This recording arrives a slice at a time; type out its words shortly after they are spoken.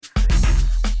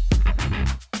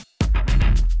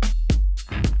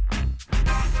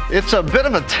It's a bit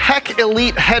of a tech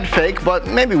elite head fake, but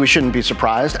maybe we shouldn't be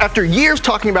surprised. After years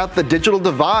talking about the digital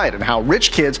divide and how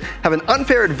rich kids have an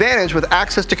unfair advantage with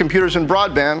access to computers and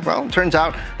broadband, well, it turns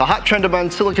out the hot trend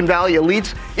among Silicon Valley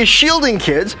elites is shielding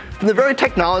kids from the very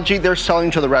technology they're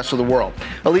selling to the rest of the world.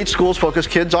 Elite schools focus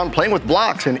kids on playing with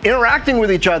blocks and interacting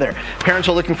with each other. Parents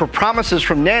are looking for promises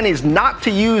from nannies not to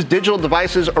use digital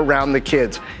devices around the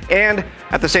kids. And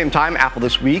at the same time, Apple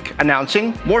this week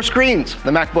announcing more screens.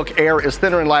 The MacBook Air is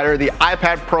thinner and lighter. The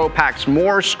iPad Pro packs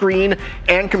more screen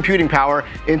and computing power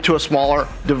into a smaller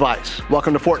device.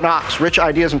 Welcome to Fort Knox, rich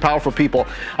ideas and powerful people.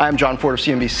 I am John Ford of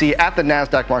CNBC at the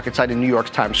NASDAQ market site in New York's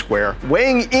Times Square.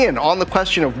 Weighing in on the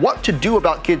question of what to do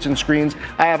about kids and screens,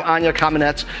 I have Anya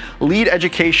Kamenetz, lead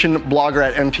education blogger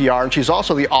at NPR, and she's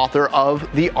also the author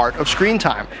of The Art of Screen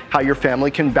Time, How Your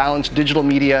Family Can Balance Digital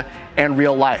Media and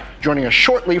Real Life. Joining us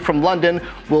shortly from London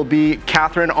will be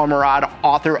Catherine Ormerod,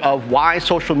 author of Why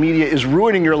Social Media is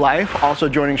Ruining Your Life. Also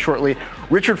joining shortly,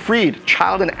 Richard Freed,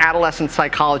 child and adolescent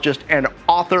psychologist and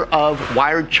author of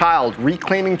Wired Child,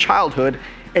 Reclaiming Childhood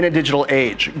in a Digital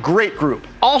Age. Great group.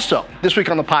 Also, this week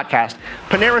on the podcast,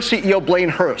 Panera CEO Blaine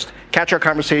Hurst. Catch our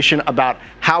conversation about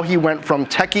how he went from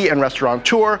techie and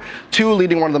restaurateur to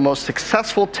leading one of the most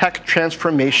successful tech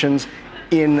transformations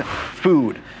in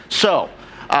food. So,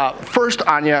 first,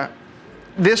 Anya,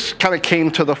 this kind of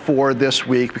came to the fore this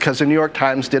week because the New York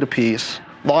Times did a piece,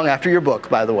 long after your book,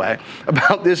 by the way,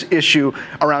 about this issue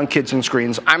around kids and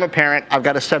screens. I'm a parent. I've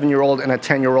got a 7-year-old and a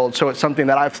 10-year-old, so it's something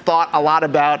that I've thought a lot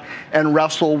about and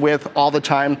wrestle with all the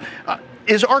time.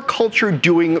 Is our culture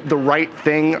doing the right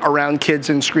thing around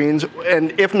kids and screens?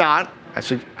 And if not,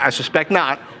 I suspect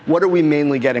not, what are we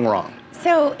mainly getting wrong?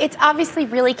 So it's obviously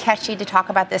really catchy to talk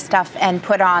about this stuff and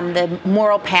put on the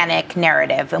moral panic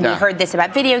narrative. And we heard this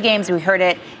about video games. We heard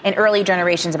it in early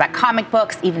generations about comic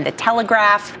books. Even the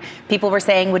Telegraph, people were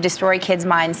saying, would destroy kids'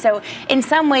 minds. So in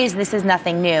some ways, this is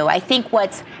nothing new. I think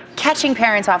what's catching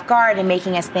parents off guard and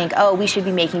making us think, oh, we should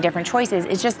be making different choices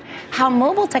is just how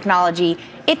mobile technology,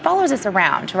 it follows us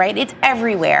around, right? It's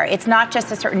everywhere. It's not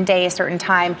just a certain day, a certain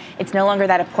time. It's no longer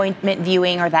that appointment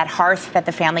viewing or that hearth that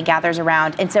the family gathers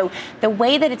around. And so the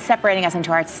way that it's separating us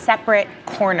into our separate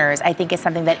corners, I think is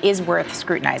something that is worth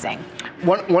scrutinizing.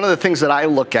 One of the things that I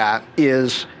look at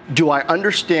is, do I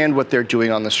understand what they're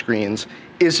doing on the screens?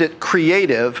 Is it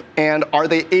creative? And are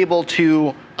they able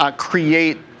to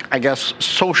create, I guess,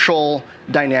 social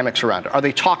dynamics around it? Are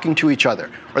they talking to each other?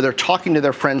 Are they talking to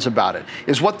their friends about it?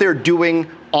 Is what they're doing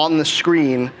on the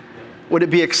screen, would it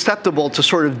be acceptable to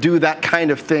sort of do that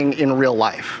kind of thing in real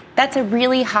life? That's a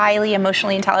really highly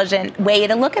emotionally intelligent way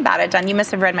to look about it, John. You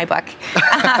must have read my book.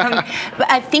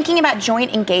 But thinking about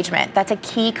joint engagement, that's a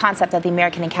key concept that the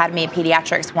American Academy of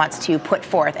Pediatrics wants to put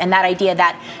forth. And that idea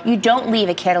that you don't leave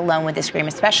a kid alone with the screen,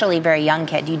 especially a very young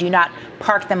kid. You do not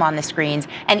park them on the screens.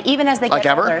 And even as they get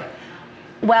older,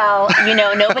 well,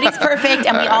 nobody's perfect,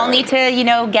 and we all need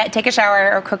to, take a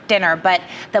shower or cook dinner. But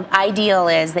the ideal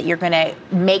is that you're going to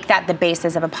make that the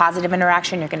basis of a positive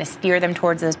interaction. You're going to steer them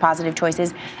towards those positive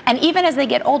choices. And even as they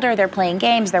get older, they're playing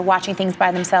games, they're watching things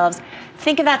by themselves.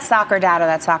 Think of that soccer dad or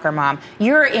that soccer mom.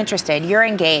 You're interested, you're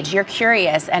engaged, you're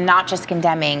curious, and not just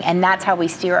condemning. And that's how we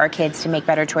steer our kids to make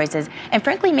better choices and,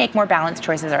 frankly, make more balanced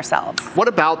choices ourselves. What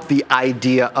about the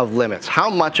idea of limits? How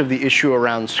much of the issue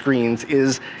around screens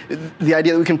is the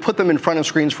idea that we can put them in front of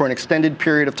screens for an extended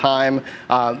period of time?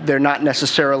 They're not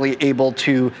necessarily able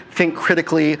to think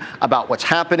critically about what's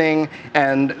happening,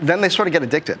 and then they sort of get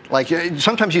addicted. Like,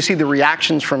 sometimes you see the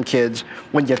reactions from kids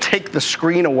when you take the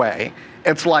screen away.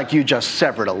 It's like you just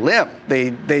severed a limb.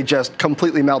 They just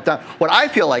completely melt down. What I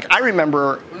feel like, I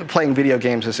remember playing video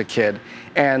games as a kid,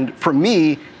 and for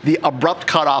me, the abrupt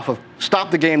cutoff of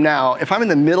stop the game now, if I'm in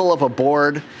the middle of a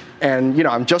board and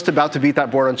I'm just about to beat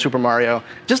that board on Super Mario,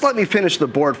 just let me finish the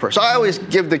board first. So I always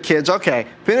give the kids, okay,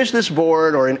 finish this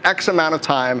board or in X amount of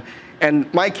time,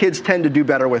 and my kids tend to do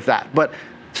better with that. But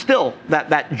still,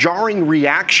 that jarring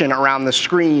reaction around the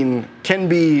screen can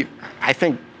be, I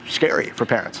think, scary for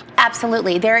parents.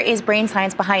 Absolutely. There is brain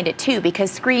science behind it, too,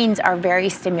 because screens are very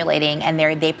stimulating, and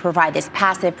they provide this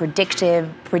passive,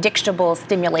 predictable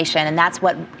stimulation, and that's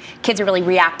what kids are really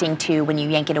reacting to when you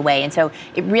yank it away. And so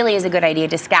it really is a good idea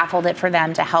to scaffold it for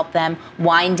them, to help them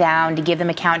wind down, to give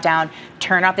them a countdown,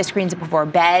 turn off the screens before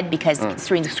bed, because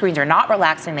screens are not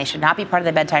relaxing. They should not be part of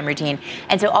the bedtime routine.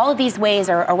 And so all of these ways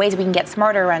are ways we can get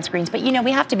smarter around screens, but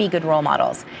we have to be good role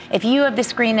models. If you have the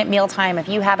screen at mealtime, if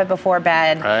you have it before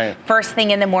bed, first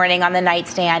thing in the morning on the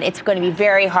nightstand, it's going to be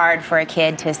very hard for a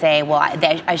kid to say, well,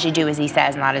 I should do as he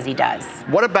says, not as he does.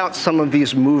 What about some of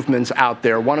these movements out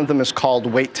there? One of them is called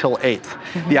Wait Till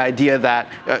 8th. The idea that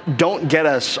don't get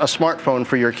a smartphone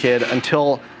for your kid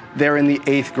until they're in the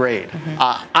 8th grade.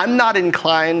 I'm not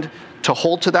inclined to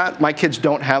hold to that. My kids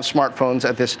don't have smartphones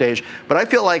at this stage, but I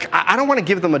feel like I don't want to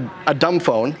give them a dumb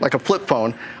phone, like a flip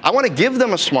phone. I want to give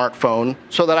them a smartphone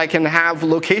so that I can have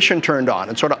location turned on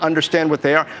and sort of understand what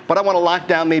they are, but I want to lock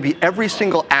down maybe every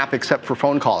single app except for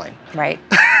phone calling. Right.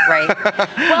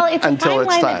 Well, it's a fine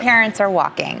line that parents are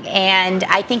walking, and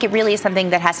I think it really is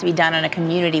something that has to be done on a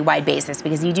community-wide basis,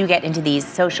 because you do get into these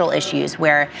social issues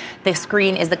where the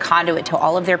screen is the conduit to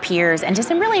all of their peers and to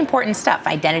some really important stuff,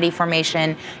 identity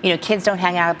formation. Kids don't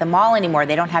hang out at the mall anymore.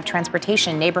 They don't have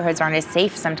transportation. Neighborhoods aren't as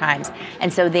safe sometimes,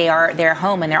 and so they're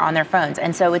home and they're on their phones.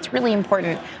 And so it's really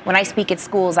important. When I speak at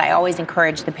schools, I always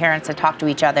encourage the parents to talk to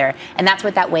each other, and that's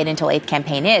what that Wait Until 8th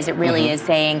campaign is. It really is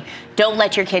saying, don't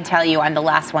let your kid tell you I'm the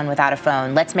last one without a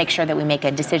phone. Let's make sure that we make a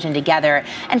decision together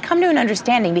and come to an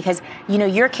understanding, because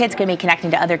your kid's going to be connecting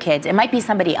to other kids. It might be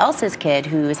somebody else's kid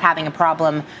who is having a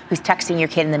problem, who's texting your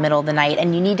kid in the middle of the night,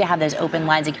 and you need to have those open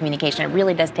lines of communication. It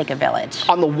really does take a village.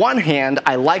 On the one hand,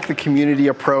 I like the community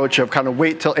approach of kind of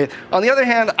wait till 8. On the other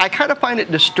hand, I kind of find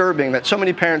it disturbing that so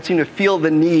many parents seem to feel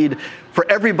the need for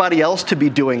everybody else to be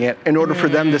doing it in order for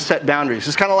them to set boundaries.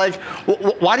 It's kind of like,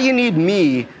 why do you need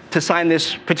me to sign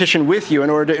this petition with you in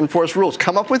order to enforce rules?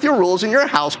 Come up with your rules in your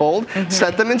household,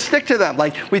 set them and stick to them.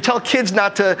 Like, we tell kids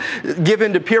not to give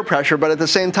in to peer pressure, but at the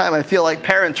same time, I feel like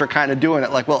parents are kind of doing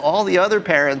it. Like, well, all the other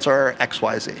parents are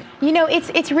XYZ.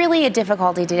 It's really a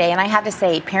difficulty today, and I have to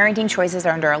say, parenting choices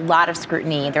are under a lot of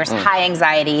scrutiny. There's high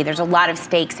anxiety. There's a lot of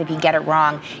stakes if you get it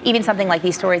wrong. Even something like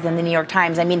these stories in the New York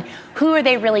Times. I mean, who are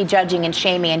they really judging and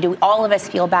shaming? And do all of us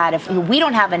feel bad if we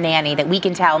don't have a nanny that we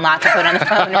can tell not to put on the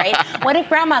phone, right? What if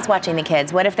grandma's watching the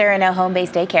kids? What if they're in a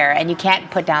home-based daycare and you can't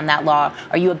put down that law?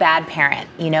 Are you a bad parent?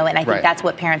 And I think that's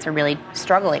what parents are really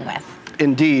struggling with.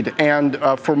 Indeed. And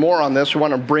for more on this, we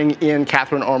want to bring in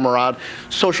Catherine Ormerod,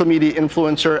 social media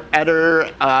influencer,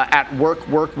 editor at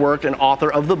Work, and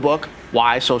author of the book,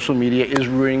 Why Social Media is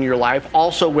Ruining Your Life.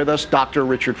 Also with us, Dr.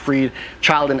 Richard Freed,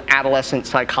 child and adolescent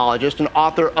psychologist and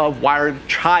author of Wired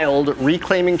Child,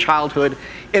 Reclaiming Childhood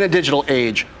in a Digital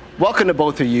Age. Welcome to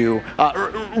both of you.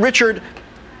 Richard,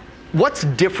 what's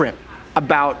different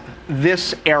about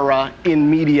this era in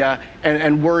media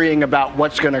and worrying about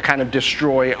what's going to kind of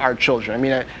destroy our children? I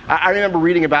mean, I remember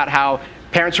reading about how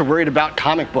parents are worried about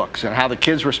comic books and how the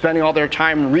kids were spending all their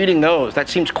time reading those. That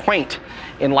seems quaint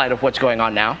in light of what's going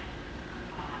on now.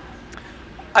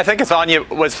 I think, as Anya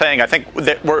was saying, I think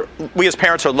that we as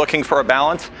parents are looking for a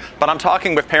balance, but I'm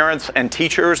talking with parents and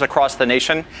teachers across the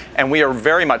nation, and we are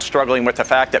very much struggling with the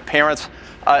fact that parents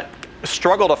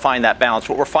struggle to find that balance.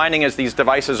 What we're finding is these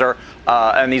devices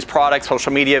and these products,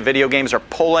 social media, video games, are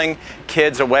pulling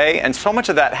kids away, and so much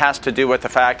of that has to do with the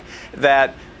fact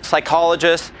that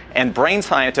psychologists and brain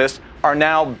scientists are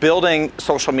now building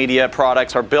social media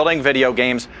products or building video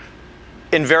games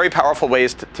in very powerful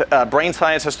ways to brain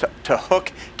scientists to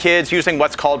hook kids using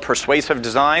what's called persuasive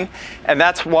design. And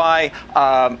that's why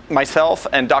myself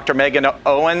and Dr. Megan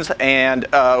Owens, and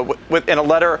in a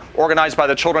letter organized by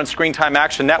the Children's Screen Time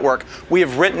Action Network, we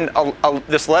have written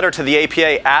this letter to the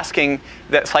APA asking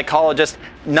that psychologists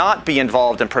not be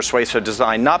involved in persuasive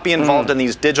design, not be involved in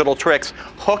these digital tricks,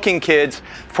 hooking kids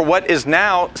for what is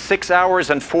now 6 hours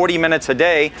and 40 minutes a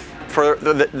day for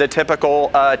the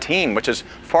typical teen, which is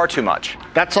far too much.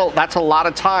 That's a lot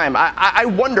of time. I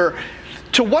wonder,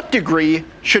 to what degree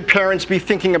should parents be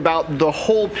thinking about the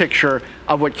whole picture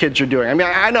of what kids are doing? I mean,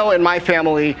 I know in my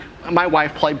family, my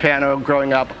wife played piano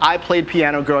growing up. I played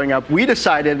piano growing up. We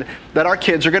decided that our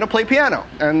kids are going to play piano,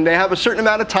 and they have a certain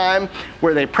amount of time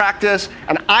where they practice,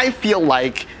 and I feel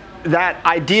like that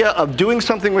idea of doing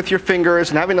something with your fingers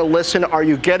and having to listen, are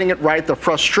you getting it right, the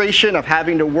frustration of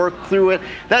having to work through it,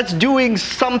 that's doing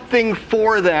something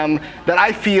for them that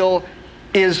I feel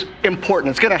is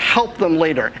important. It's going to help them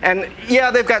later. And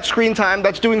yeah, they've got screen time,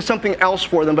 that's doing something else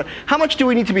for them, but how much do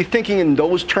we need to be thinking in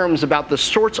those terms about the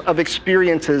sorts of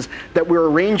experiences that we're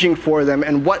arranging for them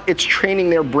and what it's training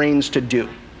their brains to do?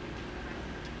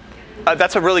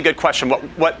 That's a really good question.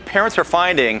 What parents are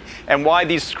finding, and why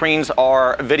these screens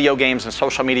are video games and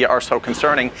social media are so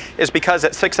concerning, is because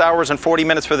at 6 hours and 40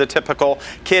 minutes for the typical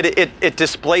kid, it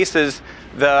displaces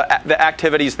the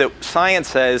activities that science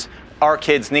says our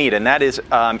kids need, and that is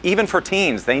even for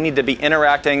teens, they need to be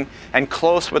interacting and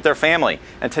close with their family.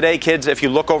 And today, kids, if you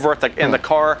look over at in the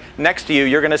car next to you,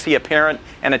 you're going to see a parent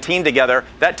and a teen together.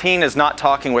 That teen is not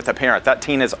talking with a parent. That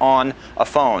teen is on a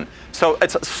phone. So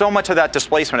it's so much of that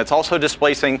displacement. It's also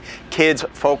displacing kids'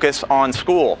 focus on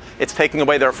school. It's taking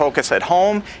away their focus at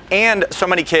home, and so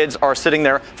many kids are sitting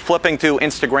there flipping through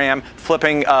Instagram,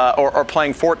 flipping or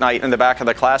playing Fortnite in the back of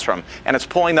the classroom, and it's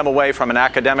pulling them away from an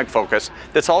academic focus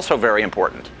that's also very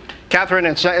important. Catherine,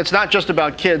 it's not just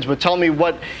about kids, but tell me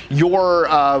what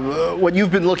what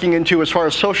you've been looking into as far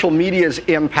as social media's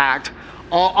impact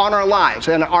on our lives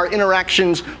and our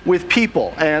interactions with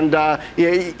people, and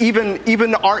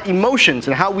even our emotions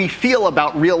and how we feel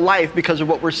about real life because of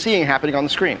what we're seeing happening on the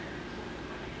screen.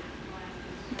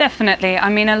 Definitely. I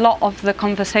mean, a lot of the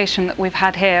conversation that we've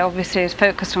had here obviously is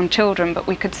focused on children, but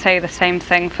we could say the same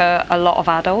thing for a lot of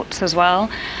adults as well.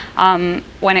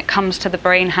 When it comes to the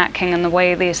brain hacking and the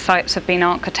way these sites have been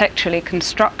architecturally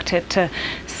constructed to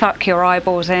suck your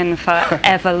eyeballs in for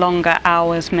ever longer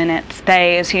hours, minutes,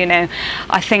 days,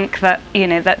 I think that,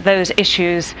 that those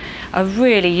issues are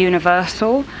really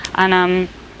universal. And,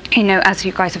 as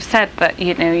you guys have said, that,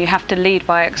 you have to lead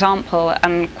by example,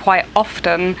 and quite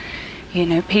often,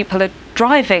 people are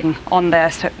driving on their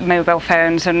mobile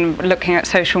phones and looking at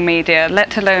social media,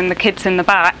 let alone the kids in the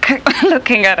back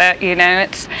looking at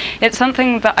it. It's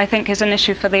something that I think is an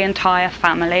issue for the entire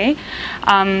family.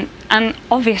 And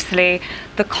obviously,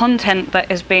 the content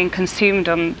that is being consumed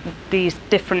on these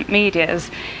different medias,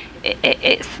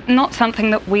 it's not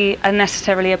something that we are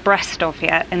necessarily abreast of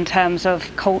yet in terms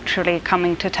of culturally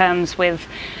coming to terms with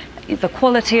the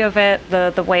quality of it,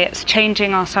 the way it's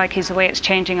changing our psyches, the way it's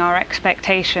changing our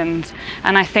expectations.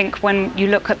 And I think when you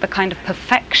look at the kind of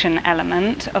perfection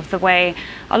element of the way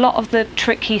a lot of the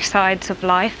tricky sides of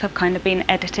life have kind of been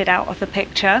edited out of the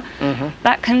picture,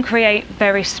 that can create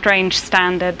very strange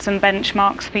standards and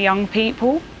benchmarks for young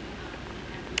people.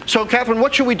 So, Catherine,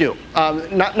 what should we do?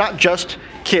 Not just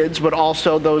kids, but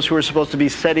also those who are supposed to be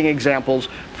setting examples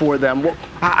for them.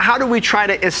 How do we try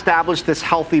to establish this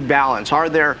healthy balance? Are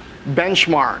there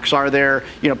benchmarks? Are there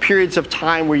periods of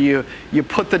time where you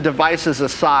put the devices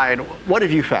aside? What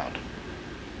have you found?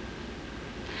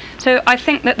 So I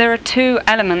think that there are two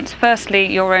elements.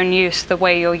 Firstly, your own use, the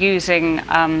way you're using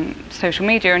social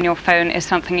media on your phone is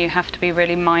something you have to be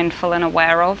really mindful and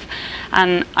aware of.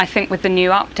 And I think with the new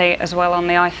update as well on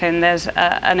the iPhone, there's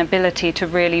an ability to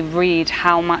really read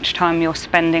how much time you're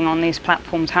spending on these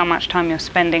platforms, how much time you're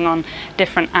spending on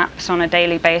different apps on a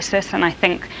daily basis. And I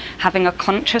think having a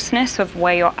consciousness of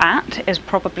where you're at is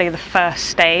probably the first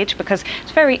stage, because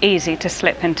it's very easy to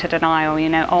slip into denial,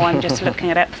 I'm just looking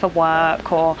at it for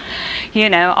work, or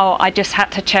I just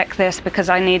had to check this because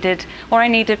I needed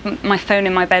my phone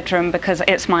in my bedroom because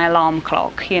it's my alarm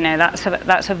clock.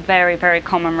 That's a very, very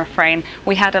common refrain.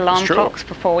 We had alarm clocks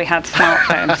before we had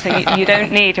smartphones, so you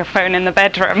don't need your phone in the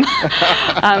bedroom.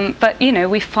 But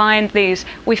we find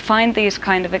these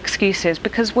kind of excuses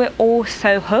because we're all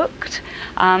so hooked.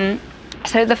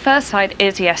 So the first side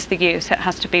is, yes, the use. It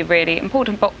has to be really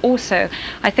important, but also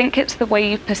I think it's the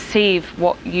way you perceive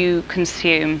what you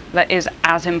consume that is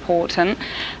as important.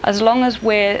 As long as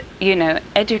we're,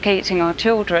 educating our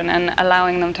children and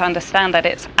allowing them to understand that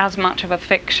it's as much of a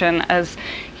fiction as,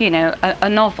 a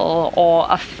novel or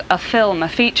a film, a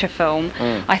feature film,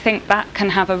 I think that can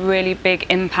have a really big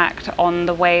impact on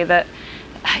the way that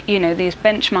these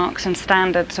benchmarks and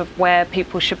standards of where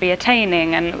people should be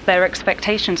attaining and their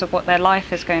expectations of what their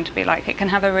life is going to be like. It can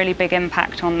have a really big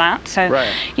impact on that. So,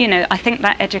 I think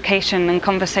that education and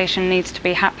conversation needs to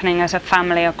be happening as a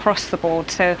family across the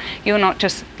board. So you're not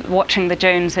just watching the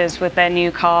Joneses with their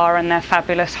new car and their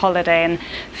fabulous holiday and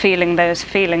feeling those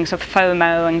feelings of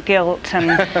FOMO and guilt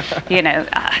and,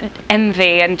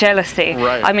 envy and jealousy.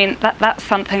 I mean, that's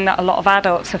something that a lot of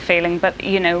adults are feeling, but,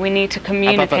 we need to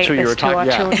communicate this to our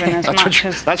children as much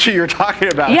as... That's what you're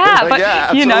talking about. Yeah, but,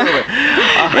 absolutely.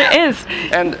 It is.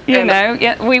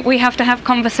 And we have to have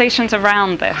conversations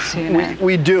around this,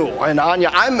 We do. And Anya,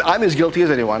 I'm as guilty as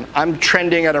anyone. I'm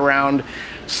trending at around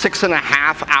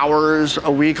 6.5 hours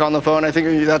a week on the phone. I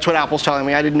think that's what Apple's telling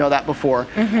me. I didn't know that before.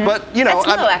 But, That's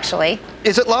low, actually.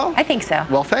 Is it low? I think so.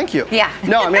 Well, thank you. Yeah.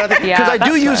 No, I mean, because I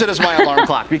do use it as my alarm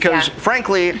clock. Because,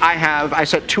 frankly, I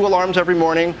set 2 alarms every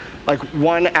morning, like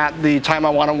one at the time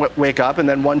I want to wake up, and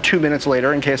then one 2 minutes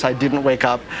later in case I didn't wake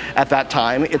up at that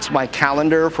time. It's my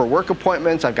calendar for work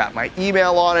appointments. I've got my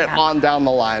email on it, on down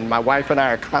the line. My wife and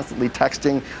I are constantly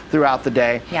texting throughout the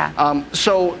day.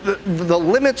 So the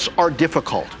limits are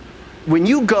difficult. When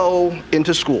you go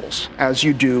into schools, as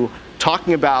you do,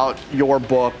 talking about your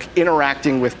book,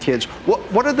 interacting with kids,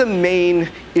 what are the main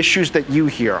issues that you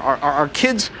hear? Are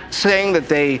kids saying that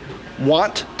they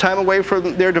want time away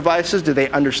from their devices? Do they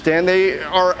understand they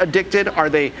are addicted? Are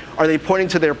they pointing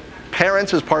to their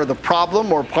parents as part of the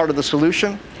problem or part of the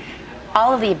solution?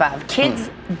 All of the above. Kids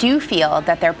do feel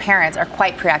that their parents are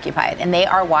quite preoccupied and they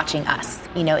are watching us.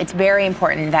 It's very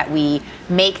important that we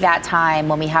make that time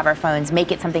when we have our phones,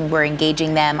 make it something we're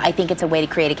engaging them. I think it's a way to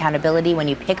create accountability. When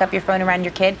you pick up your phone around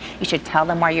your kid, you should tell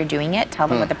them why you're doing it, tell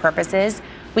them what the purpose is.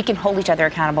 we can hold each other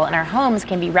accountable, and our homes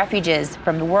can be refuges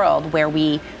from the world where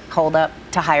we hold up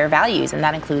to higher values, and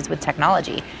that includes with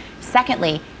technology.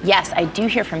 Secondly, yes, I do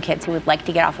hear from kids who would like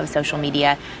to get off of social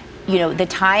media. You know, the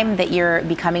time that you're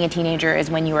becoming a teenager is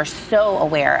when you are so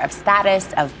aware of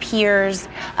status, of peers,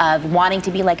 of wanting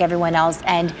to be like everyone else,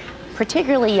 and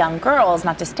particularly young girls,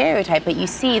 not to stereotype, but you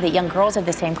see that young girls have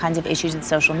the same kinds of issues with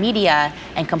social media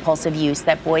and compulsive use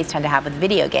that boys tend to have with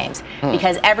video games.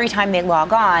 Because every time they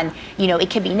log on, you know,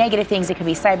 it could be negative things, it could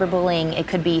be cyberbullying, it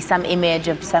could be some image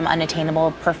of some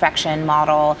unattainable perfection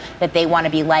model that they want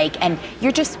to be like, and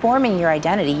you're just forming your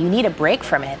identity. You need a break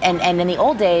from it. And in the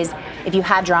old days, if you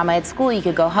had drama at school, you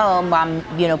could go home, mom,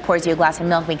 you know, pours you a glass of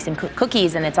milk, makes some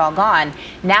cookies, and it's all gone.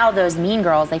 Now those mean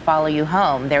girls, they follow you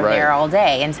home. They're there all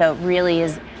day. And so it really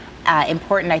is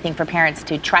important, I think, for parents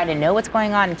to try to know what's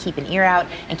going on and keep an ear out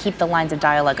and keep the lines of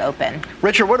dialogue open.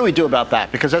 Richard, what do we do about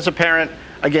that? Because as a parent,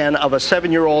 again, of a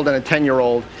 7-year-old and a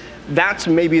 10-year-old, that's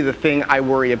maybe the thing I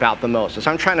worry about the most. Is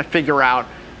I'm trying to figure out,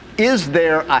 is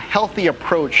there a healthy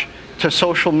approach to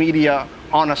social media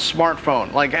on a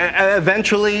smartphone? Like,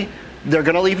 eventually, they're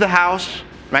going to leave the house.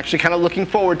 I'm actually kind of looking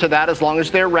forward to that as long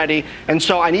as they're ready. And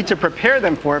so I need to prepare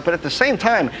them for it. But at the same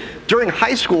time, during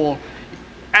high school,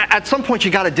 at some point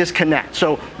you got to disconnect.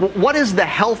 So what is the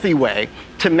healthy way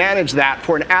to manage that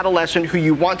for an adolescent who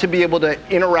you want to be able to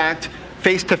interact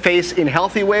face-to-face in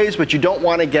healthy ways, but you don't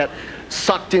want to get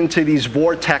sucked into these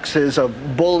vortexes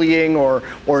of bullying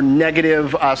or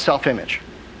negative self-image?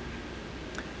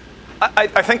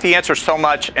 I think the answer so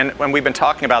much, and when we've been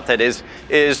talking about that, is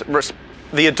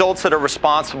the adults that are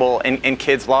responsible in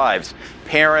kids' lives,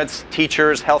 parents,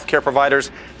 teachers, healthcare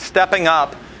providers, stepping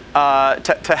up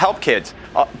to help kids.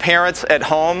 Parents at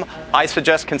home, I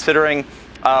suggest considering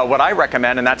what I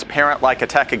recommend, and that's parent like a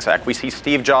tech exec. We see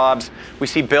Steve Jobs, we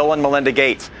see Bill and Melinda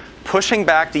Gates pushing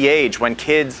back the age when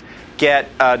kids get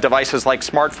devices like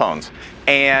smartphones.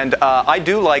 And I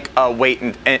do like wait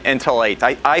until 8.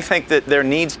 I think that there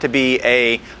needs to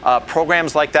be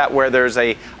programs like that where there's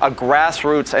a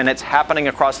grassroots, and it's happening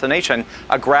across the nation,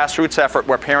 a grassroots effort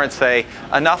where parents say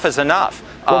enough is enough.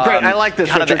 Well, great. I like this,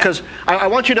 Richard, because I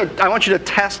want you to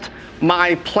test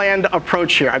my planned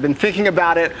approach here. I've been thinking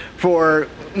about it for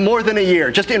more than a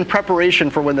year, just in preparation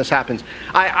for when this happens.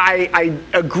 I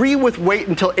agree with wait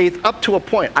until 8th up to a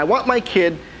point. I want my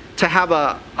kid to have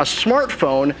a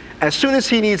smartphone as soon as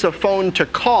he needs a phone to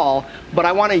call, but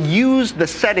I want to use the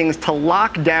settings to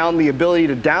lock down the ability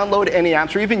to download any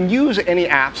apps or even use any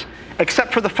apps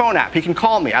except for the phone app. He can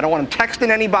call me. I don't want him texting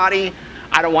anybody.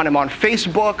 I don't want him on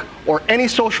Facebook or any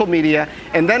social media.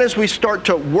 And then as we start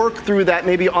to work through that,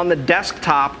 maybe on the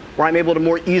desktop where I'm able to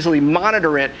more easily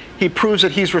monitor it, he proves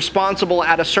that he's responsible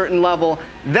at a certain level,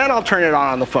 then I'll turn it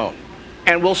on the phone.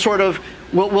 And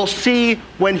we'll see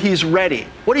when he's ready.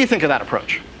 What do you think of that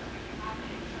approach?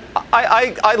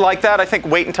 I like that. I think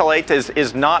wait until 8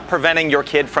 is not preventing your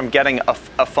kid from getting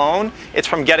a phone. It's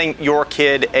from getting your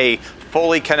kid a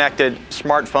fully connected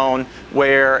smartphone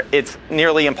where it's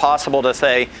nearly impossible to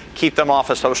say, keep them off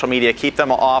of social media, keep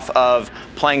them off of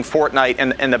playing Fortnite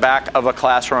in the back of a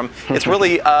classroom. It's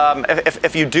really,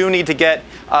 if you do need to get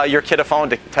your kid a phone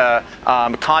to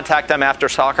contact them after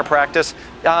soccer practice,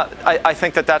 I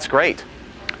think that's great.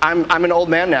 I'm an old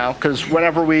man now, because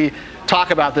whenever we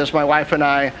talk about this, my wife and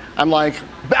I'm like,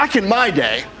 back in my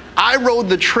day, I rode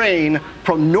the train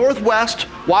from Northwest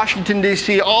Washington,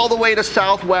 D.C. all the way to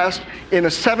Southwest in the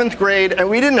 7th grade, and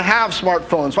we didn't have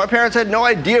smartphones. My parents had no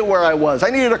idea where I was. I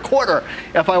needed a quarter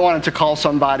if I wanted to call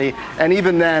somebody, and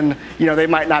even then, they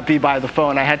might not be by the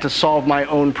phone. I had to solve my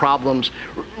own problems.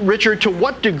 Richard, to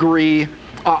what degree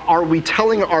are we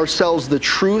telling ourselves the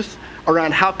truth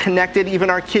around how connected even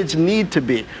our kids need to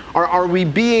be? Are we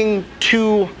being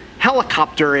too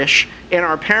helicopter-ish in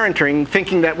our parenting,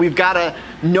 thinking that we've got to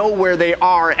know where they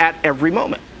are at every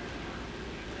moment?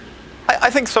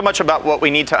 I think so much about what we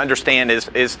need to understand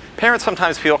is parents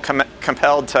sometimes feel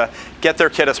compelled to get their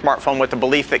kid a smartphone with the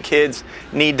belief that kids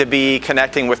need to be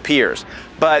connecting with peers.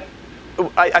 But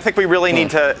I think we really need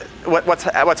to,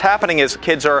 what's happening is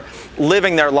kids are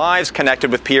living their lives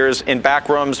connected with peers in back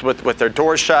rooms with their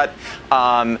doors shut.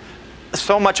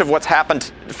 So much of what's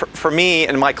happened for me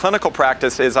in my clinical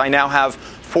practice is I now have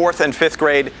 4th and 5th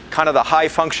grade, kind of the high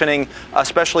functioning,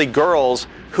 especially girls,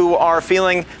 who are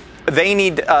feeling they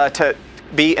need to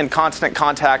be in constant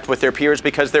contact with their peers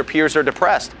because their peers are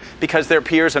depressed, because their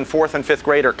peers in 4th and 5th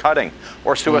grade are cutting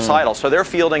or suicidal. So they're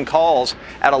fielding calls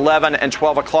at 11 and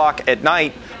 12 o'clock at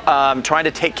night trying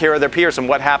to take care of their peers. And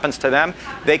what happens to them?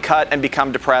 They cut and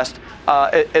become depressed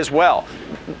as well.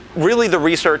 really the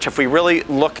research, if we really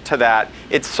look to that,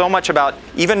 it's so much about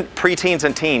even preteens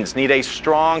and teens need a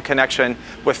strong connection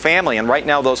with family, and right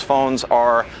now those phones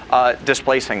are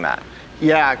displacing that.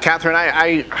 Yeah, Catherine,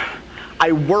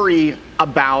 I worry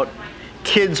about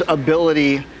kids'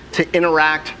 ability to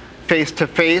interact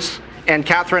face-to-face. And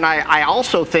Catherine, I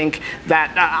also think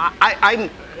that I'm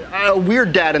a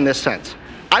weird dad in this sense.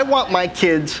 I want my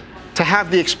kids to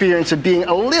have the experience of being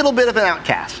a little bit of an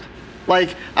outcast.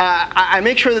 Like, I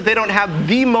make sure that they don't have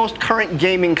the most current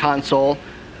gaming console.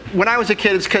 When I was a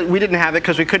kid, it's 'cause we didn't have it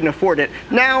because we couldn't afford it.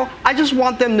 Now, I just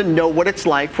want them to know what it's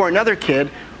like for another kid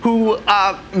who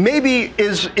maybe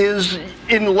is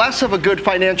in less of a good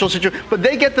financial situation, but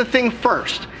they get the thing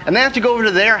first, and they have to go over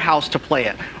to their house to play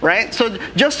it, right? So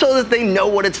just so that they know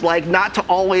what it's like not to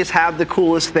always have the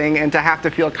coolest thing and to have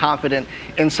to feel confident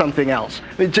in something else.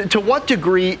 I mean, to what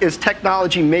degree is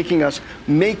technology making us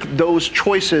make those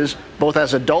choices, both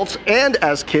as adults and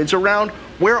as kids, around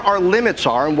where our limits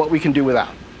are and what we can do without?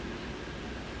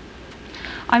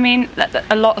 I mean,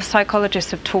 a lot of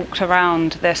psychologists have talked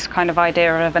around this kind of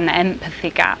idea of an empathy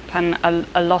gap and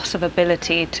a loss of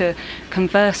ability to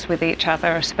converse with each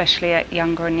other, especially at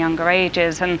younger and younger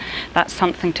ages, and that's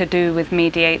something to do with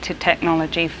mediated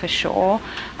technology for sure.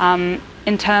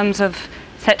 In terms of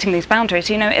setting these boundaries,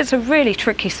 you know, it's a really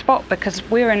tricky spot because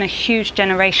we're in a huge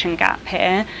generation gap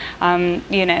here.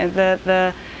 You know,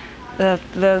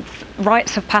 the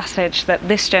rites of passage that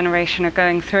this generation are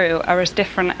going through are as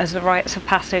different as the rites of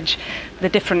passage, the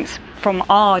difference from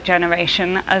our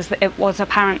generation as it was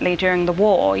apparently during the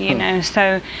war, you know.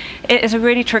 So it is a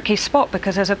really tricky spot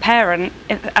because as a parent,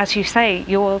 as you say,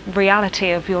 your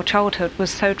reality of your childhood was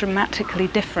so dramatically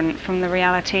different from the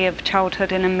reality of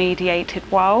childhood in a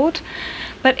mediated world.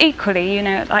 But equally, you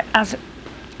know, like as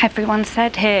everyone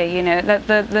said here, you know, that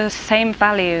the same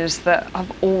values that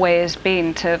have always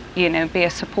been to, you know, be a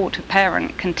supportive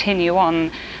parent continue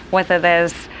on, whether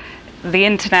there's the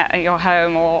internet at your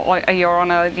home or you're on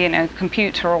a, you know,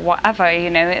 computer or whatever. You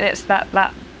know, it's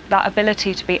that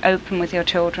ability to be open with your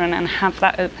children and have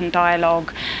that open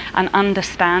dialogue and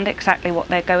understand exactly what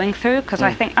they're going through, because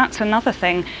I think that's another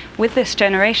thing with this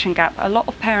generation gap. A lot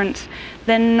of parents,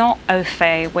 they're not au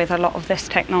fait with a lot of this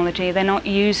technology. They're not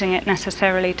using it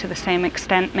necessarily to the same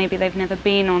extent. Maybe they've never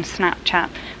been on Snapchat.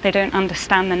 They don't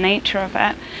understand the nature of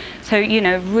it. So, you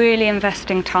know, really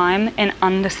investing time in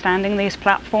understanding these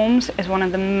platforms is one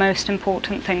of the most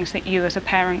important things that you as a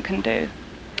parent can do.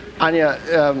 Anya,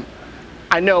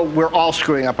 I know we're all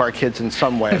screwing up our kids in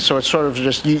some way, so it's sort of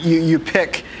just you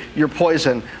pick your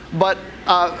poison. But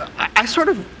I sort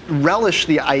of relish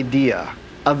the idea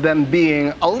of them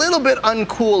being a little bit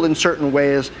uncool in certain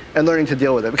ways and learning to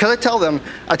deal with it. Because I tell them,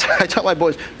 I tell my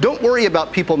boys, don't worry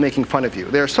about people making fun of you.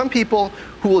 There are some people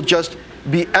who will just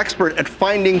be expert at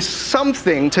finding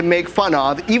something to make fun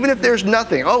of, even if there's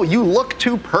nothing. Oh, you look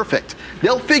too perfect.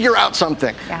 They'll figure out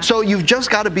something. Yeah. So you've just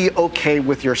got to be okay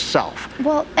with yourself.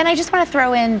 Well, and I just want to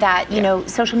throw in that, you know,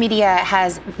 social media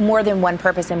has more than one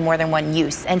purpose and more than one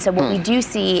use. And so what we do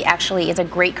see actually is a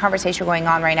great conversation going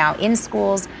on right now in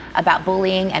schools about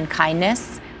bullying and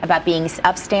kindness, about being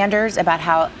upstanders, about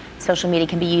how social media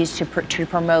can be used to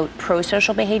promote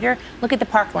pro-social behavior. Look at the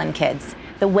Parkland kids.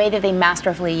 The way that they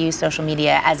masterfully use social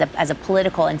media as a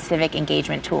political and civic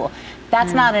engagement tool.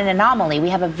 That's not an anomaly. We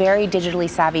have a very digitally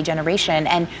savvy generation,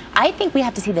 and I think we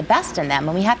have to see the best in them.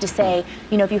 And we have to say,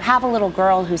 you know, if you have a little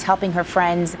girl who's helping her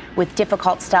friends with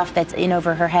difficult stuff that's in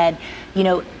over her head, you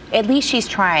know, at least she's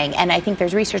trying. And I think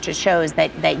there's research that shows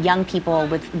that young people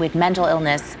with mental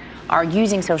illness are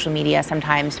using social media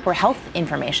sometimes for health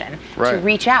information, to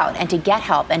reach out and to get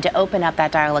help and to open up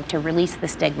that dialogue, to release the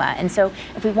stigma. And so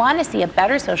if we want to see a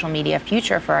better social media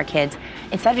future for our kids,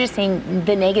 instead of just seeing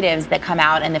the negatives that come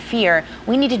out and the fear,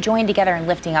 we need to join together in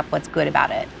lifting up what's good about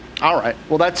it. All right.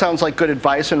 Well, that sounds like good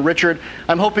advice. And Richard,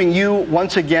 I'm hoping you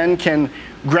once again can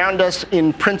ground us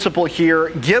in principle here.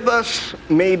 Give us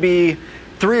maybe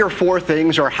 3 or 4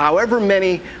 things, or however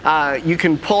many you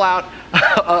can pull out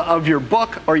of your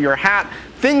book or your hat,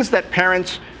 things that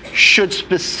parents should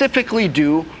specifically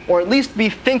do, or at least be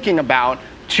thinking about,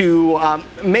 to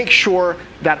make sure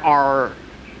that our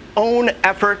own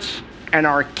efforts and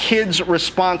our kids'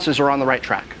 responses are on the right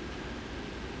track.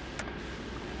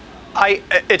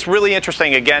 It's really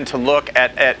interesting, again, to look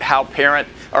at how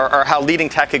or how leading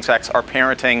tech execs are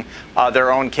parenting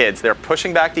their own kids. They're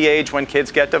pushing back the age when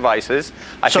kids get devices.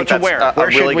 I think that's a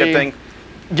really good thing.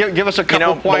 Give us a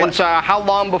couple points. How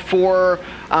long before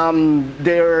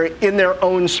they're in their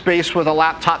own space with a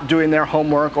laptop doing their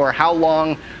homework, or how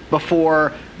long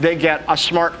before they get a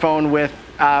smartphone with,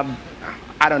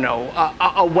 I don't know,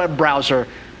 a web browser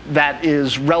that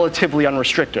is relatively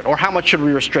unrestricted? Or how much should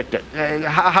we restrict it?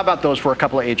 How about those for a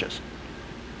couple of ages?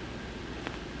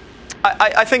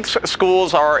 I think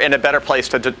schools are in a better place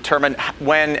to determine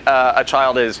when a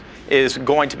child is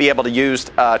going to be able to use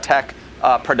tech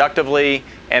productively,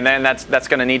 and then that's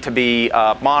going to need to be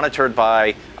monitored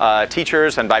by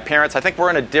teachers and by parents. I think we're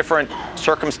in a different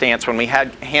circumstance when we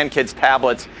hand kids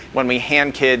tablets, when we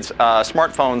hand kids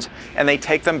smartphones, and they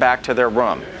take them back to their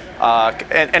room.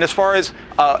 And as far as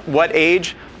what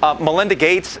age, Melinda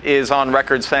Gates is on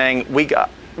record saying we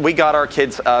got our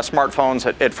kids smartphones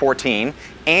at 14,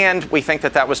 and we think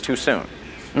that was too soon.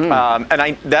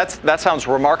 And that sounds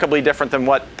remarkably different than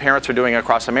what parents are doing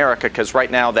across America, because right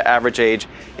now the average age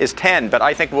is 10. But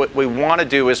I think what we want to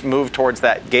do is move towards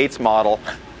that Gates model.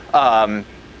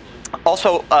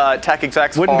 Also, tech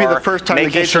execs wouldn't be the first time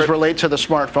the Gateses relate to the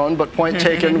smartphone, but point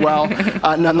taken. Well,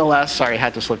 nonetheless, sorry,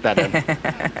 had to slip that in.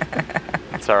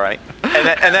 It's all right.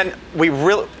 And then we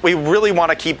really want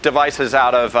to keep devices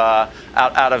out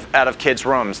of kids'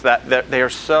 rooms. That they are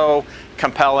so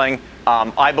compelling.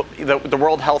 The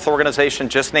World Health Organization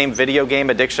just named video game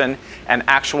addiction an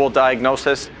actual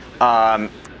diagnosis.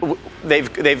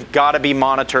 They've got to be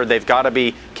monitored. They've got to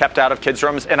be kept out of kids'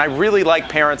 rooms. And I really like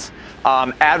parents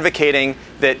advocating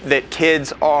that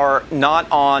kids are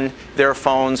not on their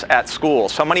phones at school.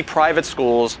 So many private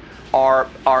schools are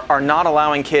not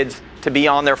allowing kids to be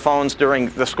on their phones during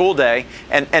the school day,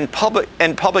 and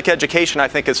public education, I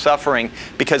think, is suffering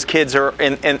because kids are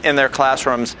in their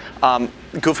classrooms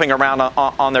goofing around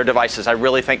on their devices. I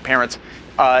really think parents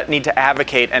need to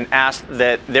advocate and ask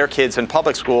that their kids in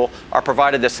public school are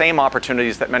provided the same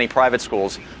opportunities that many private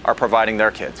schools are providing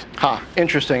their kids.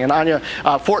 Interesting. And Anya,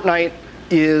 Fortnite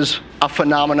is a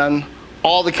phenomenon.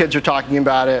 All the kids are talking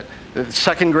about it.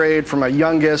 Second grade for my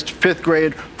youngest, fifth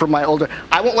grade for my older.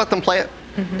 I won't let them play it.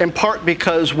 In part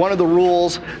because one of the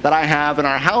rules that I have in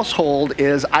our household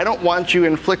is I don't want you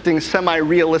inflicting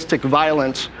semi-realistic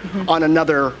violence on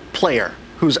another player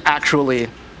who's actually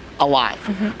alive.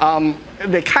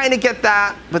 They kind of get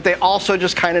that, but they also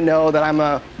just kind of know that I'm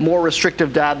a more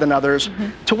restrictive dad than others.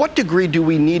 To what degree do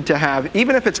we need to have,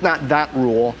 even if it's not that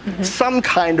rule, some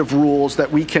kind of rules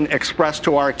that we can express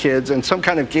to our kids and some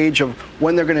kind of gauge of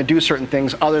when they're going to do certain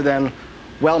things other than,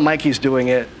 well, Mikey's doing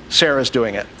it, Sarah's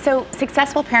doing it? So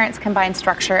successful parents combine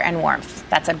structure and warmth.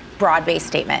 That's a broad-based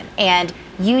statement. And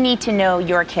you need to know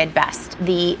your kid best.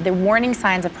 The warning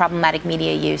signs of problematic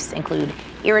media use include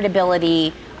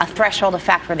irritability, a threshold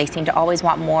effect where they seem to always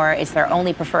want more. It's their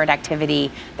only preferred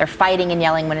activity. They're fighting and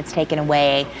yelling when it's taken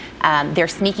away. They're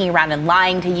sneaking around and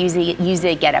lying to use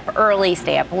it, get up early,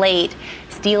 stay up late,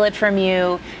 steal it from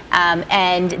you,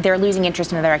 and they're losing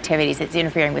interest in other activities. It's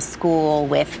interfering with school,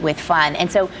 with fun.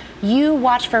 And so you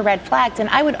watch for red flags, and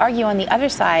I would argue on the other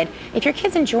side, if your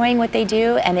kid's enjoying what they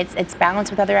do and it's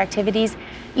balanced with other activities,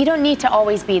 you don't need to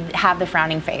always have the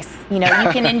frowning face. You know, you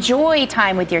can enjoy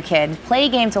time with your kids, play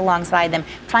games alongside them,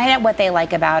 find out what they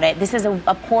like about it. This is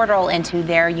a portal into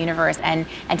their universe and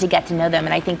to get to know them.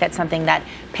 And I think that's something that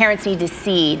parents need to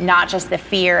see, not just the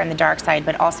fear and the dark side,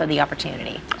 but also the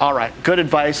opportunity. All right, good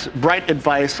advice, bright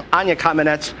advice. Anya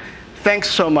Kamenetz, thanks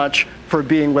so much for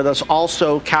being with us.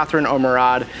 Also, Catherine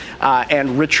Omerad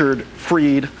and Richard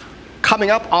Freed. Coming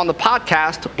up on the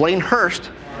podcast, Blaine Hurst,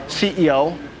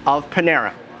 CEO of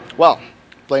Panera. Well,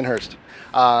 Blaine Hurst,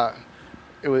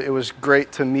 it was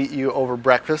great to meet you over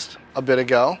breakfast a bit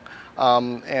ago,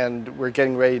 and we're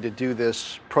getting ready to do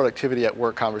this productivity at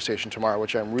work conversation tomorrow,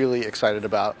 which I'm really excited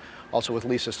about, also with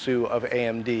Lisa Su of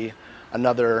AMD,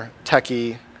 another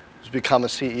techie who's become a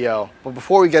CEO. But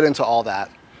before we get into all that,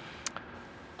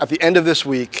 at the end of this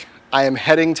week, I am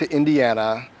heading to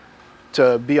Indiana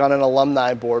to be on an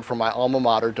alumni board for my alma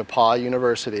mater, DePauw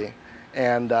University,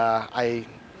 and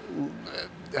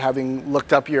having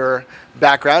looked up your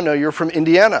background, know you're from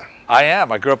Indiana. I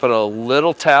am. I grew up in a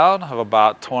little town of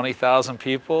about 20,000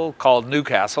 people called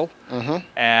Newcastle.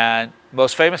 And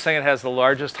most famous thing, it has the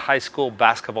largest high school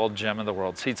basketball gym in the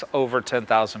world. Seats over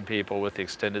 10,000 people with the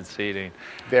extended seating.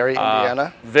 Very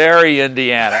Indiana? Very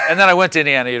Indiana. And then I went to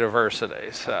Indiana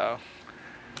University. So,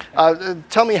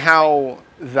 tell me how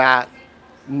that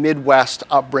Midwest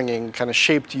upbringing kind of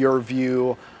shaped your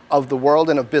view of the world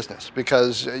and of business,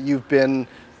 because you've been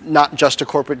not just a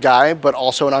corporate guy, but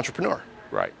also an entrepreneur.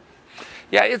 Right.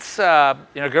 Yeah, it's, I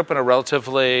grew up in a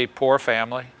relatively poor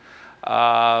family.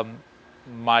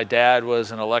 My dad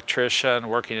was an electrician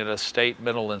working at a state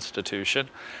mental institution.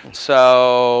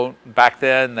 So back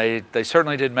then, they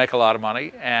certainly didn't make a lot of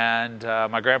money, and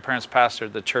my grandparents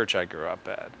pastored the church I grew up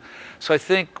at. So I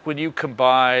think when you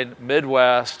combine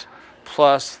Midwest,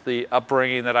 plus the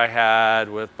upbringing that I had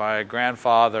with my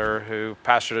grandfather, who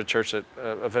pastored a church that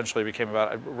eventually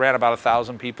ran about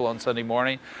 1,000 people on Sunday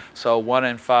morning. So 1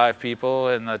 in 5 people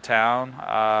in the town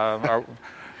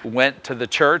went to the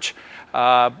church.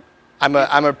 I'm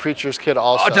a preacher's kid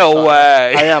also. Oh, no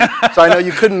way. I am. So I know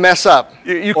you couldn't mess up.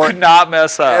 You could not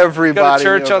mess up. Everybody.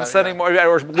 Go to church on Sunday morning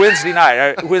or Wednesday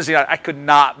night. I could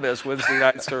not miss Wednesday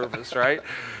night service, right?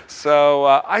 So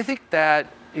I think that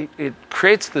it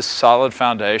creates this solid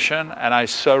foundation, and I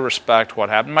so respect what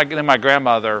happened. My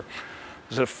grandmother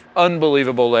was an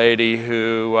unbelievable lady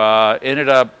who ended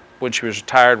up, when she was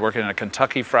retired, working in a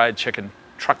Kentucky Fried Chicken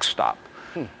truck stop.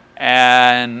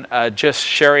 And just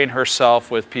sharing herself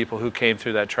with people who came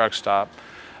through that truck stop.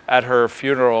 At her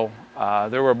funeral,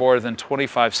 there were more than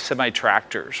 25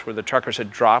 semi-tractors where the truckers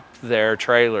had dropped their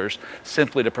trailers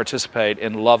simply to participate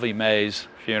in Lovey Mae's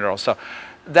funeral. So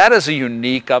that is a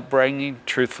unique upbringing,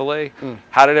 truthfully.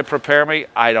 How did it prepare me?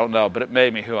 I don't know, but it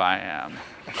made me who I am.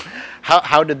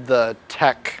 How did the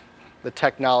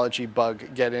technology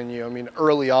bug get in you? I mean,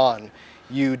 early on,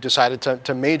 you decided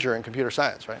to major in computer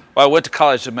science, right? Well, I went to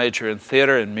college to major in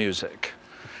theater and music.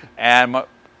 And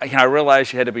I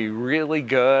realized you had to be really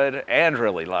good and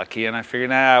really lucky, and I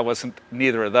figured, I wasn't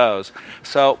neither of those.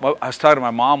 So I was talking to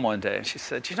my mom one day, and she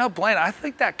said, Blaine, I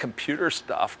think that computer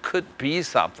stuff could be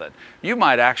something. You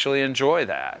might actually enjoy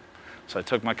that. So I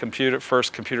took my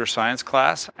first computer science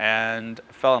class and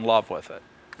fell in love with it.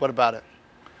 What about it?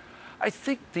 I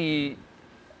think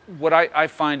what I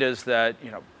find is that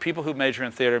people who major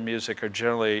in theater and music are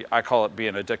generally, I call it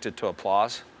being addicted to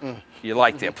applause. You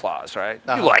like the applause, right?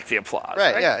 You like the applause,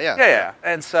 right? Yeah.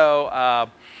 And so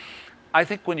I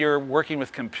think when you're working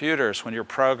with computers, when you're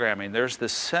programming, there's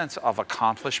this sense of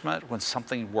accomplishment when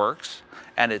something works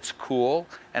and it's cool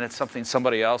and it's something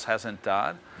somebody else hasn't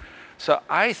done. So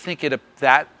I think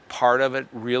that part of it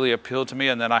really appealed to me,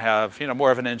 and then I have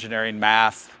more of an engineering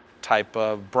math type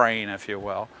of brain, if you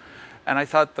will. And I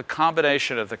thought the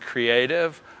combination of the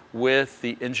creative with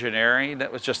the engineering,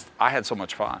 I had so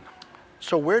much fun.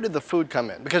 So where did the food come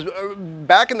in? Because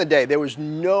back in the day, there was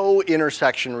no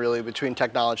intersection really between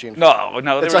technology and food.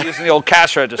 No, they were using the old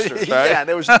cash registers, right? Yeah,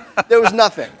 there was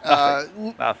nothing.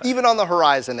 Nothing. Even on the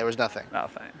horizon, there was nothing.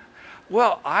 Nothing.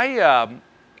 Well,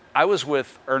 I was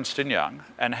with Ernst & Young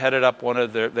and headed up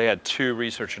they had 2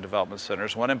 research and development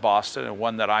centers, one in Boston and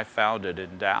one that I founded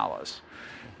in Dallas.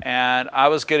 And I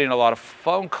was getting a lot of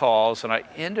phone calls, and I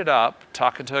ended up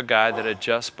talking to a guy that had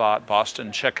just bought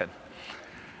Boston Chicken.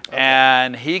 Okay.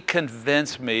 And he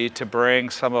convinced me to bring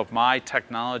some of my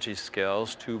technology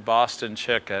skills to Boston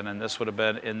Chicken, and this would have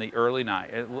been in the early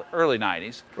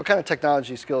 90s. What kind of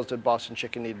technology skills did Boston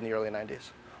Chicken need in the early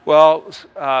 90s? Well,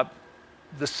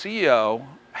 the CEO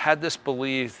had this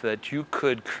belief that you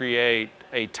could create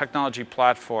a technology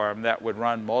platform that would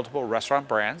run multiple restaurant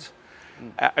brands.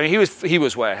 I mean, he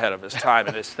was way ahead of his time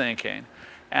in his thinking.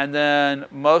 And then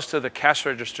most of the cash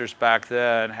registers back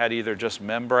then had either just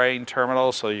membrane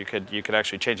terminals, so you could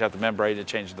actually change out the membrane to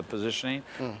change the positioning.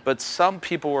 But some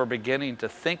people were beginning to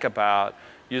think about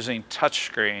using touch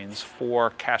screens for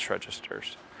cash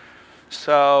registers.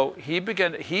 So he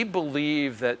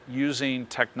believed that using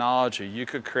technology, you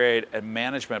could create a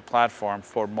management platform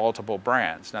for multiple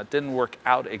brands. Now, it didn't work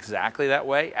out exactly that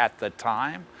way at the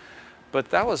time, but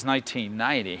that was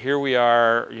 1990. Here we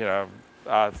are,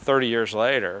 30 years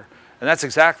later, and that's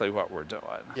exactly what we're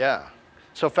doing. Yeah.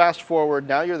 So fast forward,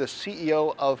 now you're the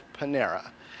CEO of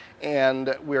Panera,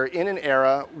 and we're in an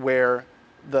era where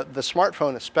the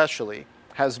smartphone especially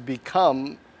has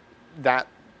become that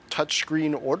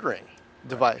touchscreen ordering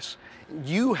device.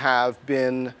 You have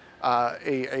been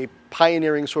a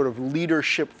pioneering sort of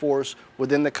leadership force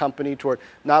within the company toward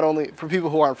not only, for people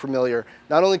who aren't familiar,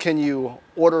 not only can you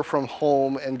order from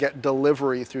home and get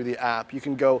delivery through the app, you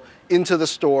can go into the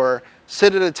store,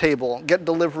 sit at a table, get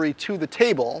delivery to the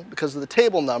table because of the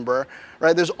table number,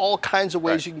 right? There's all kinds of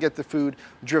ways you can get the food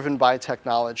driven by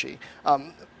technology.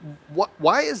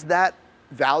 Why is that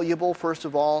valuable, first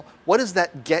of all? What does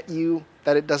that get you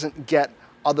that it doesn't get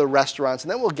other restaurants?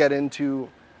 And then we'll get into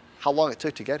how long it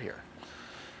took to get here.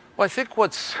 Well, I think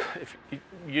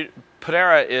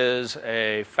Panera is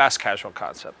a fast casual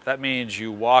concept. That means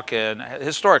you walk in,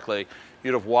 historically,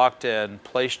 you'd have walked in,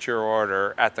 placed your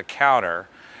order at the counter,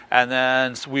 and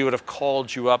then we would have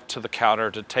called you up to the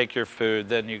counter to take your food,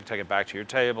 then you can take it back to your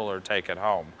table or take it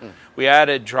home. We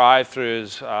added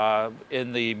drive-thrus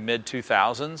in the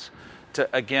mid-2000s to,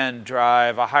 again,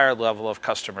 drive a higher level of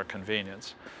customer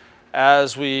convenience.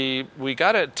 As we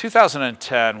got it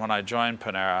 2010, when I joined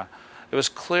Panera, it was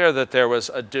clear that there was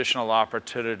additional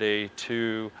opportunity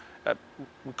to,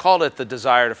 we called it the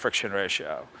desire to friction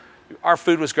ratio. our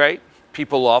food was great.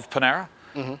 People love Panera.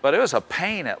 But it was a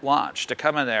pain at lunch to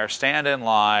come in there, stand in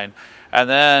line, and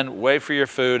then wait for your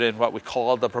food in what we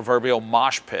call the proverbial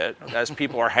mosh pit as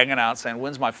people are hanging out saying,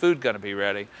 when's my food going to be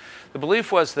ready? The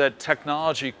belief was that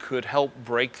technology could help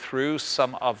break through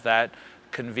some of that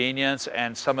convenience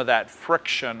and some of that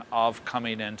friction of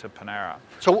coming into Panera.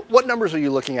 So what numbers are you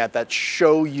looking at that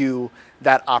show you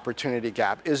that opportunity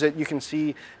gap? Is it you can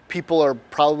see people are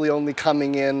probably only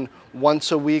coming in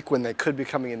once a week when they could be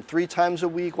coming in 3 times a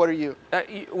week? What are you?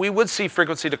 We would see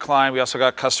frequency decline. We also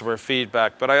got customer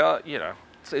feedback, but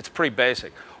it's pretty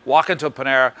basic. Walk into a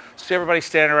Panera, see everybody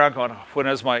standing around going, when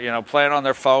is my, playing on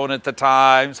their phone at the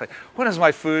time, say, when is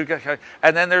my food?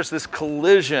 And then there's this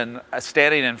collision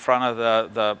standing in front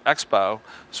of the expo.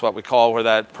 It's what we call where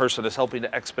that person is helping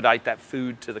to expedite that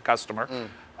food to the customer.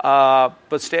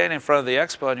 But standing in front of the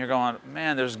expo and you're going,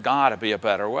 man, there's got to be a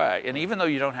better way. And even though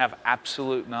you don't have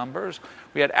absolute numbers,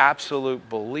 we had absolute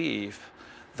belief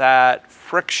that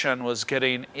friction was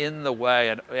getting in the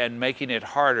way and making it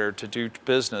harder to do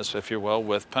business, if you will,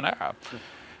 with Panera.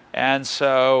 And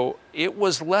so it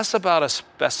was less about a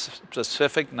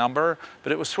specific number,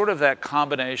 but it was sort of that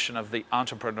combination of the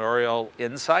entrepreneurial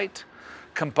insight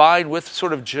combined with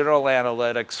sort of general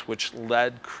analytics, which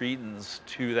led credence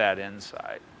to that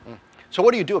insight. So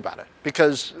what do you do about it?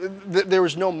 Because there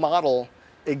was no model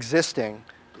existing.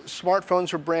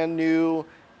 Smartphones were brand new.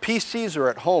 PCs are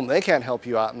at home. They can't help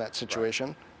you out in that situation.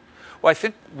 Right. Well, I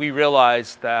think we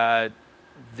realized that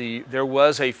there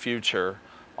was a future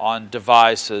on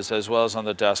devices as well as on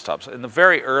the desktops. In the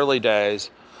very early days,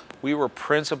 we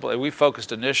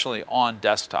focused initially on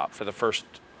desktop for the first,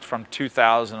 from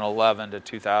 2011 to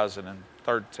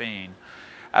 2013,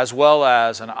 as well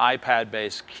as an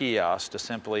iPad-based kiosk to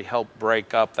simply help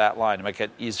break up that line, to make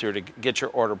it easier to get your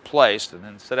order placed and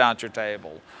then sit down at your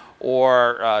table,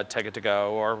 or take it to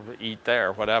go, or eat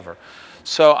there, whatever.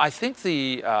 So I think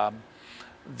the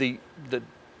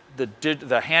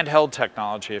handheld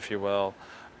technology, if you will,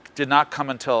 did not come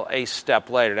until a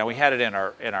step later. Now we had it in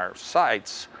our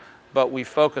sites, but we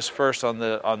focused first on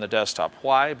the desktop.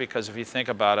 Why? Because if you think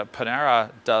about it, Panera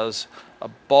does a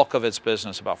bulk of its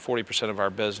business, about 40% of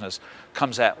our business,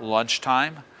 comes at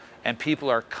lunchtime, and people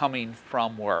are coming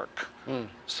from work.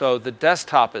 So the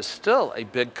desktop is still a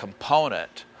big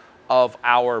component of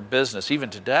our business, even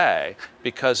today,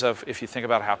 because of, if you think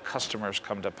about how customers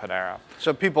come to Panera.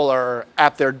 So people are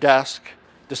at their desk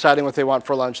deciding what they want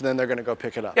for lunch, and then they're going to go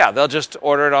pick it up. Yeah, they'll just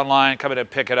order it online, come in and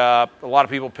pick it up. A lot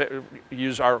of people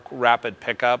use our rapid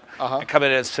pickup and come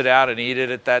in and sit down and eat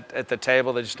it at the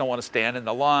table. They just don't want to stand in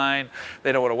the line.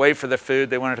 They don't want to wait for their food.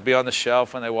 They want it to be on the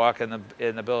shelf when they walk in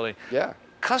the building. Yeah.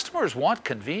 Customers want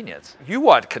convenience. You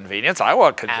want convenience. I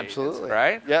want convenience. Absolutely.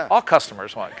 Right? Yeah. All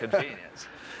customers want convenience.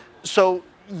 So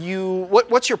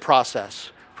what's your process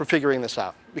for figuring this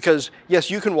out? Because yes,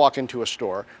 you can walk into a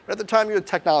store, but at the time you're a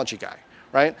technology guy,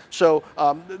 right? So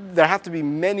there have to be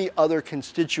many other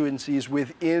constituencies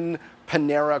within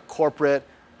Panera corporate,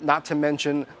 not to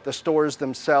mention the stores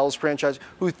themselves, franchise,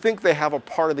 who think they have a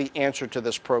part of the answer to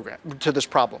this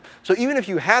problem. So even if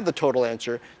you had the total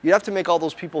answer, you'd have to make all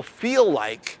those people feel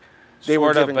like they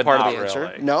were giving part of the answer.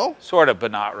 Really. No? Sort of, but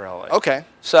not really. Okay.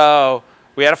 So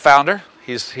we had a founder.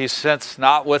 He's since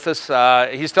not with us.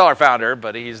 He's still our founder,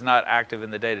 but he's not active in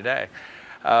the day-to-day.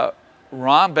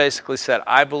 Ron basically said,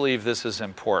 I believe this is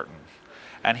important.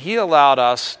 And he allowed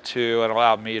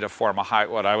me to form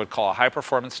what I would call a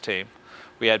high-performance team.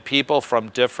 We had people from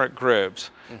different groups,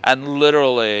 and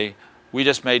literally, we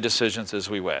just made decisions as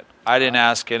we went. I didn't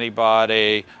ask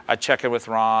anybody. I'd check in with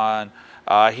Ron.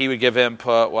 He would give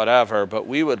input, whatever, but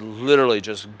we would literally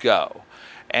just go.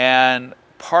 And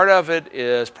part of it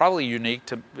is probably unique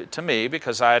to me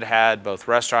because I had both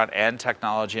restaurant and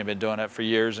technology and been doing it for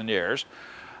years and years.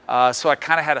 So I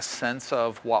kind of had a sense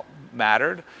of what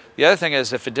mattered. The other thing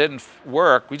is if it didn't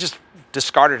work, we just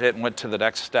discarded it and went to the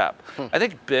next step. I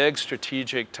think big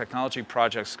strategic technology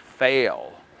projects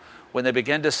fail when they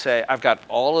begin to say, I've got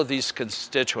all of these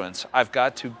constituents, I've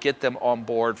got to get them on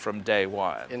board from day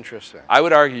one. Interesting. I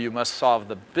would argue you must solve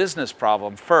the business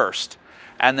problem first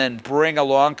and then bring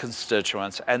along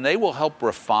constituents, and they will help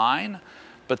refine.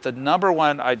 But the number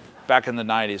one, back in the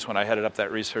 90s when I headed up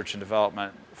that research and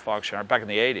development function, or back in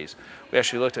the 80s, we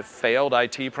actually looked at failed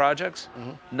IT projects.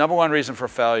 Number one reason for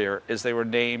failure is they were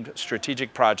named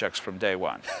strategic projects from day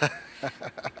one.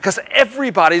 Because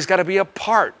everybody's got to be a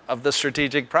part of the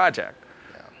strategic project.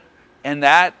 Yeah. And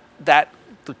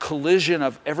the collision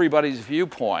of everybody's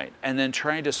viewpoint and then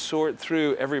trying to sort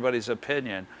through everybody's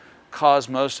opinion caused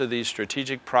most of these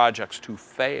strategic projects to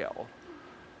fail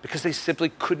because they simply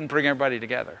couldn't bring everybody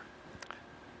together.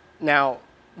 Now,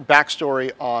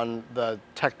 backstory on the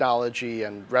technology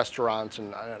and restaurants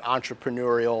and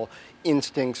entrepreneurial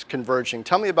instincts converging.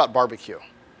 Tell me about barbecue.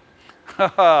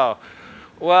 Oh,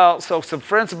 well, so some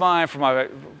friends of mine from my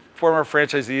former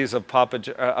franchisees of Papa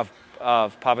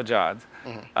John's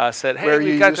said, "Hey, where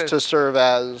you used to serve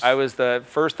as?" I was the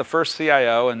first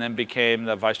CIO, and then became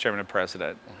the vice chairman and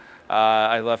president.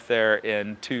 I left there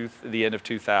in the end of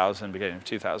 2000, beginning of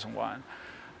 2001.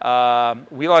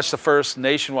 We launched the first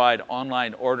nationwide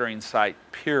online ordering site,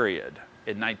 period,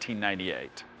 in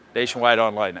 1998. Nationwide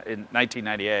online in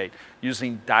 1998,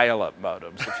 using dial-up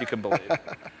modems, if you can believe it.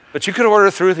 But you could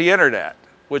order through the internet,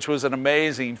 which was an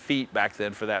amazing feat back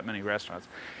then for that many restaurants.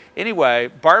 Anyway,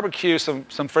 barbecue, some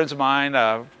friends of mine,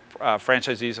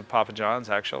 franchisees of Papa John's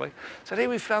actually, said, "Hey,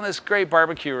 we found this great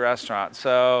barbecue restaurant."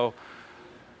 So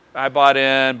I bought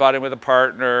in with a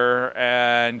partner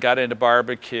and got into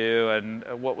barbecue, and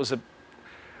it was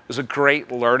a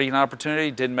great learning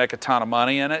opportunity. Didn't make a ton of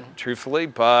money in it, truthfully,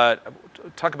 but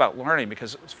talk about learning,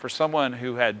 because for someone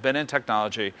who had been in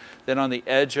technology, then on the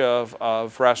edge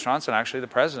of restaurants, and actually the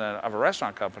president of a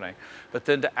restaurant company, but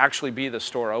then to actually be the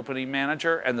store opening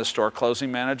manager and the store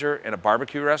closing manager in a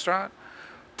barbecue restaurant,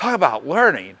 talk about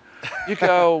learning. You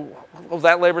go, well,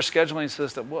 that labor scheduling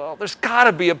system, well, there's got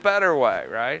to be a better way,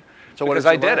 right? So because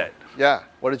I did it. Yeah.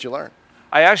 What did you learn?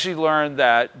 I actually learned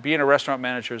that being a restaurant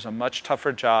manager is a much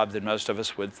tougher job than most of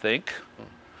us would think.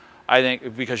 I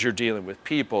think because you're dealing with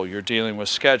people, you're dealing with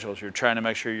schedules, you're trying to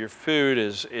make sure your food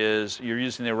is you're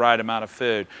using the right amount of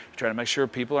food. You're trying to make sure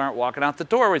people aren't walking out the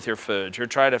door with your food. You're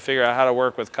trying to figure out how to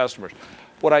work with customers.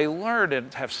 What I learned,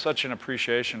 and have such an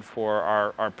appreciation for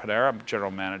our Panera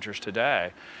general managers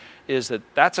today, is that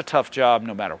that's a tough job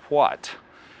no matter what.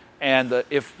 And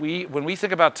when we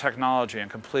think about technology and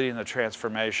completing the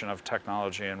transformation of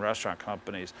technology in restaurant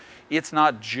companies, it's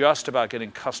not just about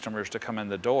getting customers to come in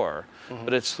the door,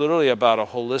 but it's literally about a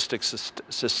holistic,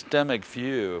 systemic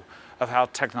view of how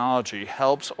technology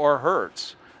helps or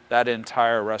hurts that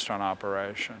entire restaurant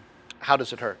operation. How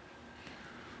does it hurt?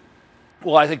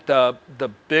 Well, I think the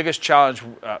biggest challenge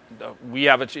we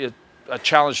have a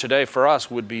challenge today for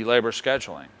us would be labor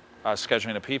scheduling,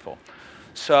 scheduling of people.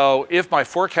 So if my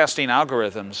forecasting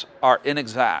algorithms are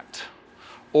inexact,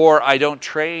 or I don't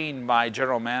train my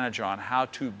general manager on how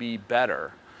to be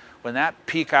better, when that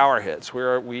peak hour hits,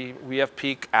 we have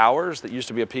peak hours that used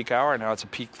to be a peak hour, and now it's a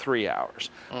peak 3 hours.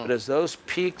 But as those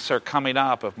peaks are coming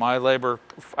up, if my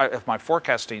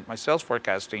sales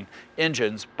forecasting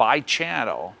engines by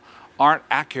channel aren't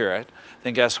accurate,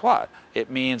 then guess what? It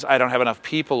means I don't have enough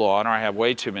people on, or I have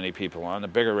way too many people on. The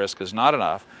bigger risk is not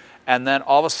enough. And then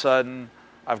all of a sudden,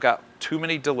 I've got too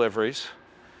many deliveries,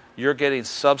 you're getting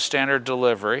substandard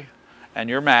delivery, and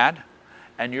you're mad,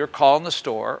 and you're calling the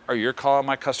store, or you're calling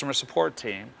my customer support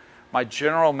team. My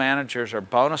general managers are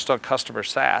bonused on customer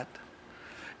sat,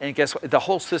 and guess what? The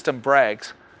whole system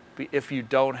breaks if you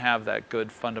don't have that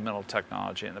good fundamental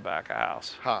technology in the back of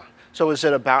house. So is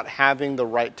it about having the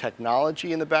right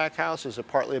technology in the back house? Is it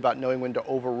partly about knowing when to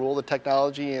overrule the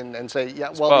technology and say, yeah,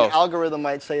 well, the algorithm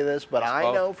might say this, but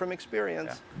I know from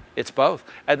experience. Yeah. It's both.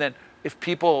 And then if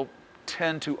people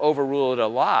tend to overrule it a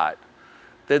lot,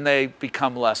 then they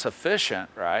become less efficient,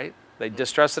 right? They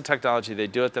distrust the technology, they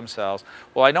do it themselves.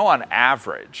 Well, I know on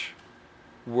average,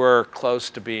 we're close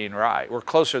to being right. We're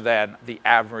closer than the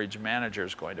average manager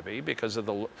is going to be, because of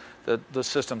the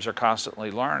systems are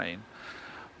constantly learning.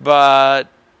 But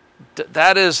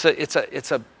it's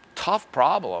a tough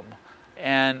problem,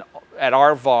 and at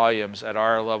our volumes, at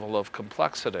our level of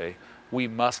complexity, we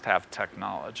must have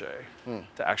technology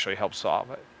to actually help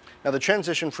solve it. Now, the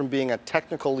transition from being a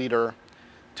technical leader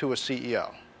to a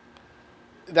CEO,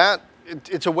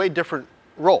 it's a way different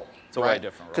role. It's a way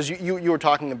different role. Because you were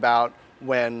talking about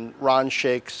when Ron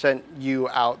Shaich sent you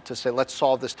out to say, let's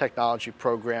solve this technology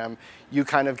program. You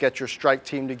kind of get your strike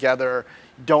team together,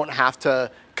 don't have to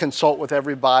consult with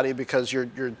everybody because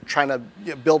you're trying to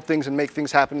build things and make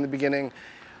things happen in the beginning.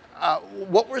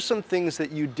 What were some things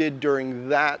that you did during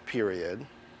that period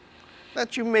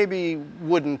that you maybe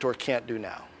wouldn't or can't do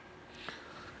now?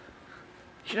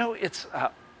 You know, it's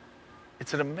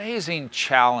an amazing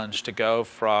challenge to go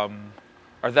from,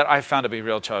 or that I found to be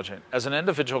real challenging. As an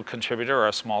individual contributor or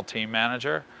a small team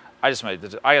manager, I had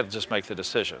to just make the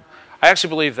decision. I actually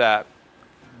believe that,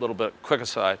 a little bit quick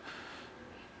aside,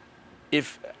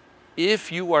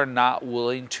 if you are not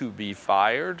willing to be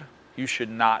fired, you should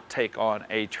not take on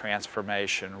a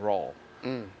transformation role.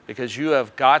 Because you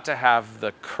have got to have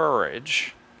the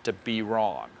courage to be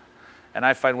wrong. And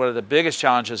I find one of the biggest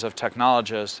challenges of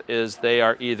technologists is they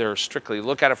are either strictly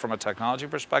look at it from a technology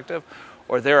perspective,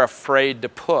 or they're afraid to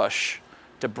push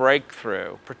to break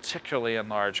through, particularly in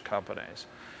large companies.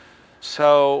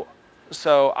 So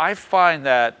I find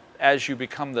that as you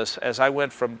become this, as I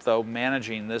went from though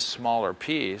managing this smaller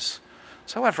piece,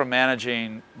 so I went from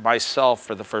managing myself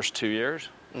for the first 2 years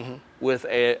with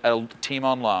a team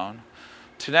on loan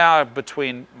to now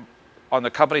on the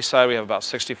company side, we have about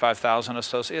 65,000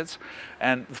 associates,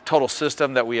 and the total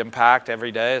system that we impact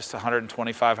every day is to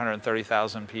 125,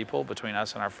 130,000 people between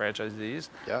us and our franchisees.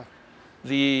 Yeah.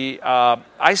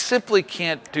 I simply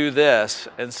can't do this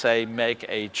and say make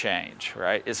a change,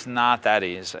 right? It's not that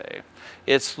easy.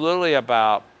 It's literally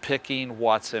about picking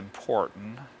what's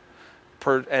important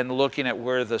and looking at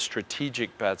where the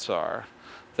strategic bets are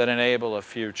that enable a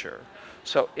future.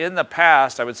 So in the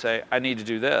past, I would say, I need to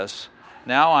do this.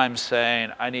 Now I'm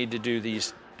saying we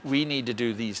need to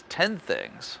do these 10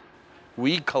 things,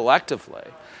 we collectively.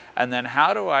 And then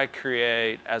how do I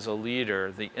create, as a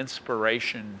leader, the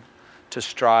inspiration to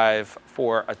strive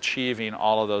for achieving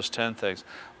all of those 10 things?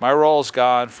 My role's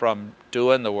gone from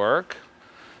doing the work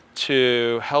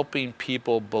to helping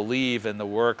people believe in the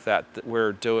work that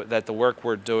the work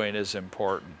we're doing is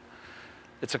important.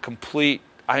 It's a completely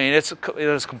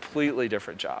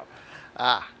different job.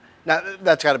 Now,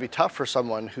 that's got to be tough for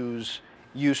someone who's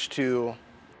used to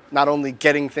not only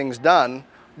getting things done,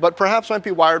 but perhaps might be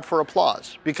wired for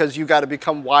applause, because you got to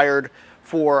become wired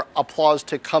for applause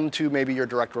to come to maybe your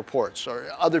direct reports or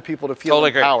other people to feel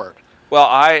totally empowered. Great.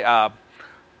 Well,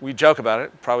 we joke about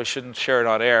it. Probably shouldn't share it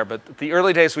on air, but the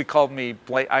early days we called me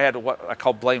Blaine. I had what I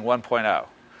called Blaine 1.0.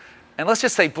 And let's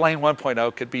just say Blaine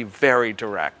 1.0 could be very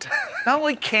direct. Not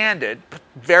only candid, but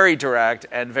very direct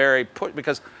and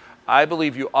because I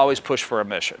believe you always push for a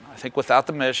mission. I think without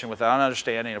the mission, without an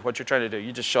understanding of what you're trying to do,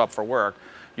 you just show up for work,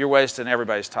 you're wasting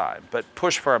everybody's time. But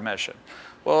push for a mission.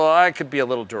 Well, I could be a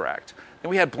little direct. Then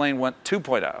we had Blaine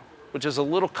 2.0, which is a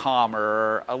little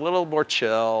calmer, a little more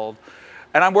chilled.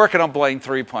 And I'm working on Blaine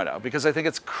 3.0 because I think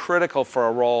it's critical for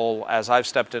a role, as I've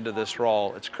stepped into this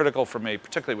role, it's critical for me,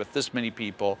 particularly with this many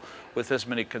people, with this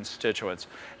many constituents.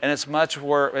 And it's much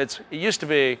work. It used to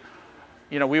be,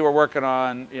 we were working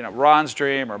on, Ron's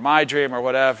dream or my dream or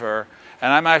whatever,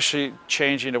 and I'm actually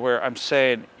changing to where I'm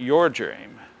saying your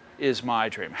dream is my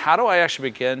dream. How do I actually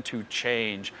begin to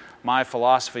change my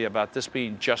philosophy about this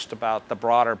being just about the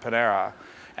broader Panera?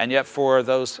 And yet for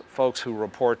those folks who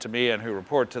report to me and who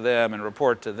report to them and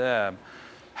report to them,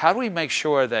 how do we make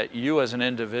sure that you as an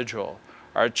individual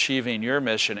are achieving your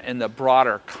mission in the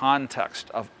broader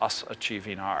context of us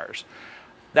achieving ours?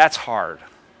 That's hard.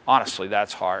 Honestly,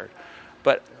 that's hard.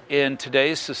 But in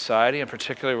today's society, and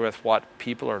particularly with what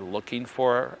people are looking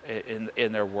for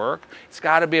in their work, it's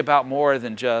got to be about more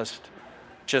than just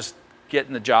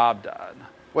getting the job done.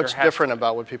 What's different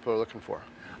about what people are looking for?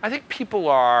 I think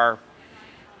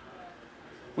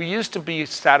we used to be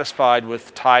satisfied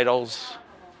with titles,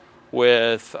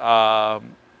 with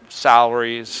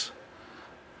salaries.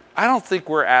 I don't think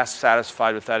we're as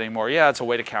satisfied with that anymore. Yeah, it's a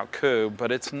way to count coup,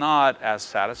 but it's not as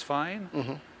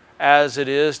satisfying as it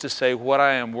is to say what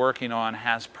I am working on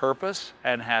has purpose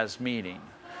and has meaning.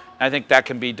 And I think that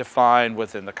can be defined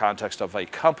within the context of a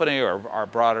company or our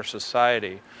broader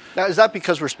society. Now, is that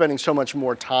because we're spending so much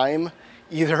more time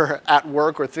either at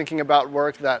work or thinking about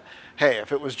work that, hey,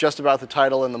 if it was just about the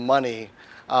title and the money,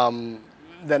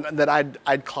 then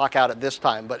I'd clock out at this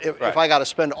time. But if I got to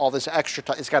spend all this extra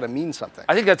time, it's got to mean something.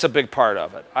 I think that's a big part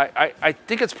of it. I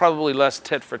think it's probably less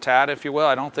tit for tat, if you will.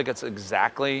 I don't think it's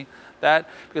exactly that,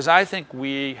 because I think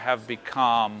we have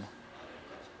become,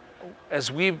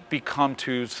 as we become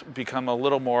a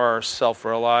little more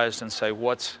self-realized and say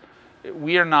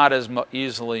we are not as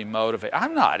easily motivated.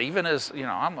 I'm not, even as,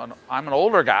 I'm an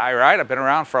older guy, right? I've been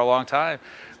around for a long time.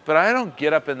 But I don't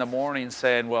get up in the morning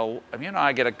saying, well,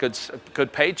 I get a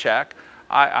good paycheck.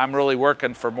 I'm really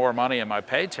working for more money in my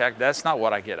paycheck. That's not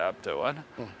what I get up doing.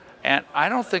 And I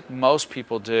don't think most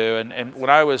people do. And when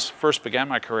I first began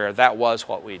my career, that was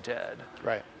what we did.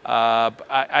 Right.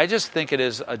 I just think it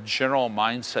is a general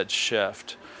mindset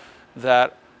shift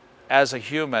that as a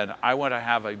human, I want to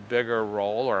have a bigger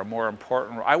role or a more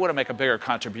important role. I want to make a bigger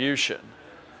contribution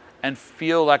and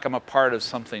feel like I'm a part of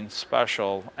something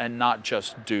special and not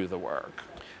just do the work.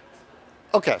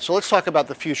 Okay, so let's talk about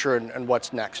the future and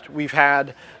what's next. We've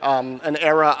had an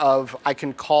era of I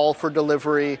can call for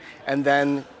delivery and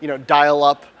then dial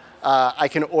up. I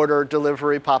can order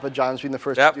delivery. Papa John's being the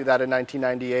first to do that in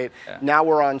 1998. Yeah. Now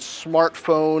we're on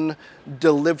smartphone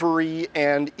delivery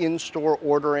and in-store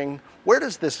ordering. Where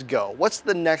does this go? What's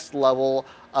the next level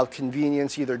of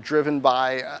convenience, either driven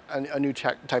by a new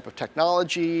type of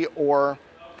technology or,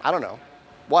 I don't know,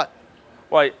 what?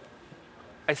 Well,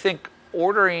 I think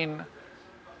ordering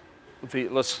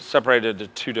let's separate it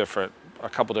into a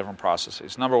couple different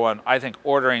processes. Number one, I think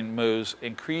ordering moves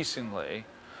increasingly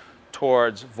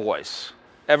towards voice.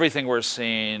 Everything we're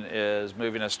seeing is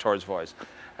moving us towards voice.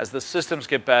 As the systems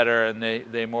get better and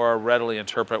they more readily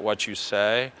interpret what you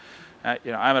say, I'm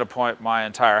at a point, my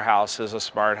entire house is a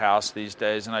smart house these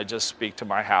days, and I just speak to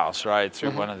my house, right,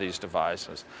 through one of these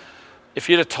devices. If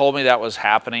you'd have told me that was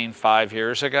happening 5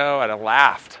 years ago, I'd have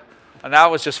laughed. And that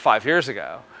was just 5 years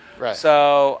ago. Right.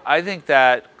 So I think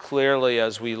that clearly,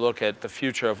 as we look at the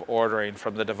future of ordering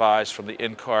from the device, from the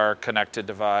in-car connected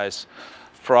device,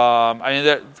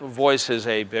 the voice is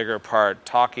a bigger part.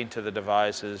 Talking to the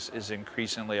device is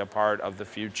increasingly a part of the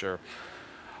future.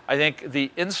 I think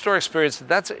the in-store experience,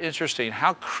 that's interesting.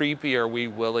 How creepy are we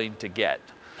willing to get,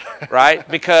 right?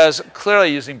 Because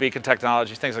clearly using beacon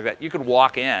technology, things like that, you could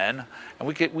walk in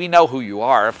and we know who you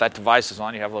are. If that device is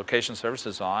on, you have location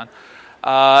services on.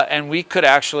 And we could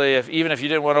actually, even if you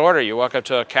didn't want to order, you walk up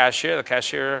to a cashier, the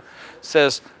cashier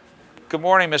says, "Good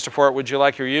morning, Mr. Fort, would you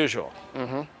like your usual?"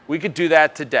 Mm-hmm. We could do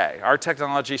that today. Our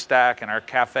technology stack and our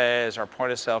cafes, our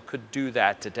point of sale could do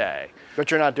that today.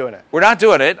 But you're not doing it. We're not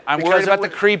doing it. I'm worried about the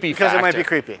creepy factor. Because it might be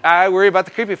creepy. I worry about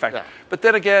the creepy factor. Yeah. But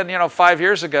then again, 5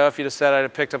 years ago, if you'd have said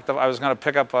I was going to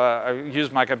pick up, use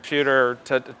my computer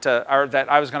or that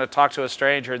I was going to talk to a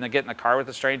stranger and then get in the car with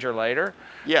a stranger later,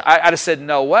 yeah, I'd have said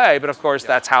no way. But of course,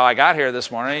 that's how I got here this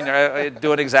morning,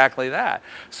 doing exactly that.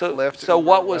 So, Lyft, so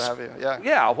what was,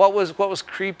 what was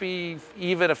creepy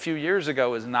even a few years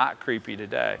ago is not creepy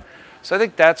today. So I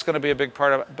think that's going to be a big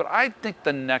part of it. But I think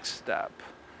the next step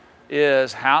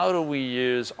is how do we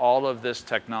use all of this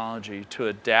technology to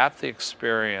adapt the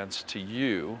experience to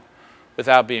you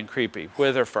without being creepy?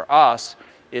 Whether for us,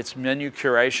 it's menu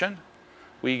curation.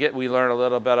 We learn a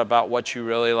little bit about what you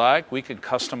really like. We can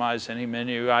customize any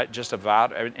menu, just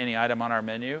about any item on our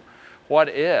menu. What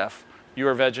if you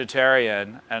were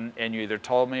vegetarian and you either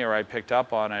told me or I picked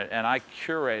up on it and I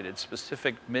curated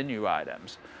specific menu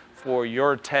items for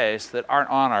your taste that aren't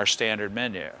on our standard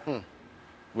menu?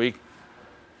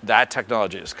 That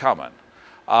technology is coming. Is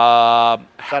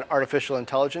that artificial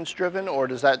intelligence driven, or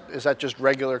is that just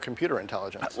regular computer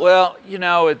intelligence? Well,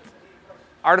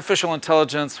 artificial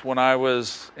intelligence, when I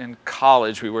was in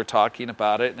college, we were talking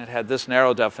about it, and it had this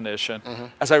narrow definition. Mm-hmm.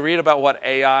 As I read about what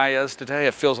AI is today,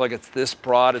 it feels like it's this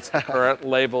broad. It's the current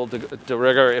label de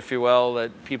rigueur, if you will,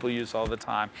 that people use all the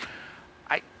time.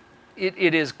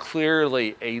 It is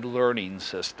clearly a learning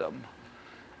system.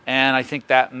 And I think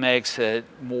that makes it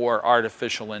more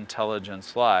artificial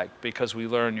intelligence-like, because we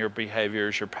learn your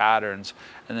behaviors, your patterns,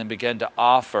 and then begin to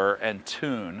offer and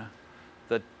tune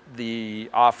the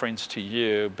offerings to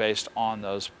you based on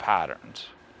those patterns.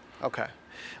 Okay.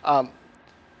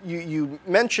 You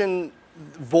mentioned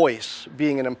voice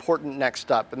being an important next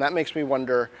step, and that makes me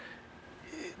wonder,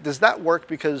 does that work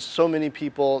because so many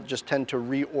people just tend to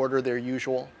reorder their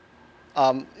usual?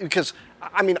 Because,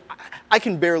 I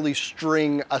can barely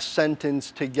string a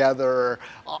sentence together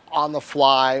on the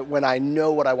fly when I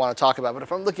know what I want to talk about. But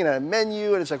if I'm looking at a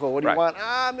menu and it's like, well, what do you want?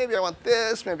 Maybe I want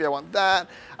this, maybe I want that.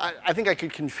 I think I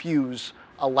could confuse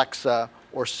Alexa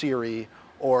or Siri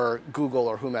or Google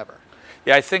or whomever.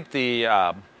 Yeah, I think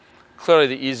clearly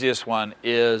the easiest one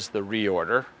is the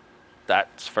reorder.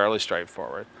 That's fairly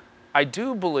straightforward. I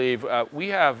do believe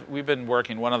we've been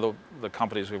working, one of the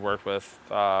companies we work with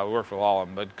all of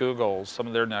them, but Google, some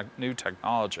of their new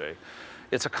technology,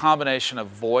 it's a combination of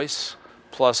voice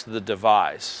plus the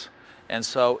device. And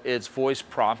so it's voice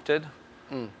prompted,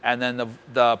 and then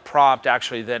the prompt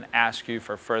actually then asks you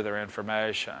for further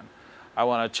information. I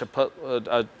want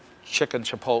a chicken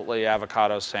chipotle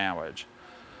avocado sandwich.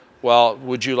 Well,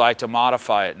 would you like to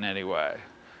modify it in any way?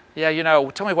 Yeah,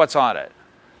 tell me what's on it.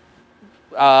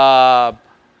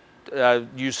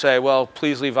 You say, well,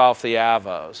 please leave off the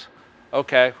avos.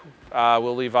 Okay,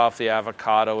 we'll leave off the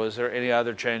avocado. Is there any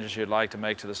other changes you'd like to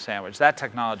make to the sandwich? That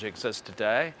technology exists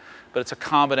today, but it's a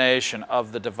combination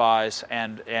of the device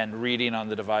and reading on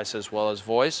the device as well as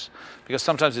voice, because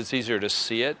sometimes it's easier to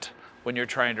see it when you're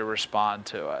trying to respond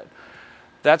to it.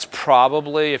 That's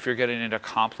probably, if you're getting into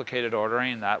complicated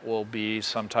ordering, that will be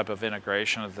some type of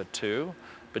integration of the two,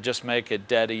 but just make it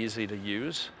dead easy to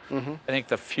use. Mm-hmm. I think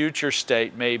the future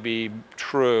state may be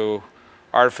true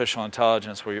artificial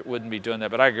intelligence where you wouldn't be doing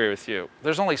that, but I agree with you.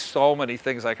 There's only so many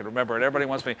things I can remember, and everybody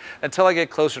wants me, until I get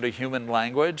closer to human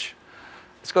language,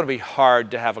 it's going to be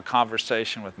hard to have a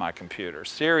conversation with my computer.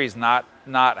 Siri's not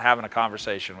having a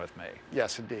conversation with me.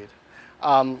 Yes, indeed.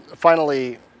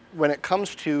 Finally, when it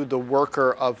comes to the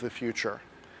worker of the future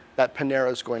that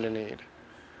Panera is going to need,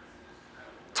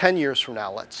 10 years from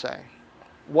now, let's say,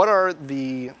 what are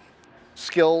the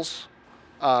skills,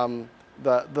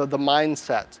 the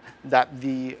mindset that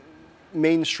the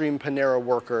mainstream Panera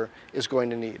worker is going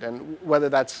to need, and whether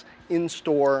that's in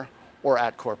store or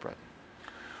at corporate?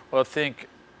 Well, I think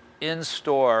in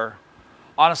store,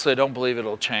 honestly, I don't believe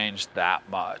it'll change that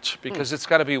much because it's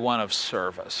got to be one of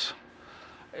service.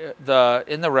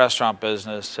 In the restaurant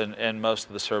business and most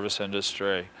of the service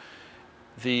industry,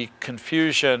 the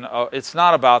confusion, it's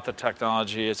not about the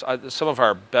technology. It's some of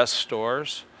our best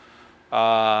stores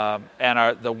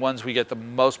and the ones we get the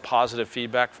most positive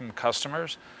feedback from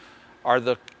customers are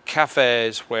the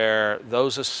cafes where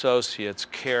those associates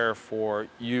care for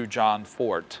you, John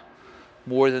Fort,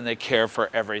 more than they care for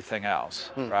everything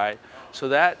else, right? So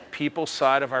that people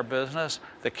side of our business,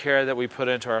 the care that we put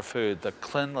into our food, the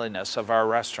cleanliness of our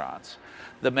restaurants,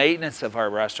 the maintenance of our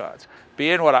restaurants,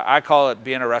 being what I call it,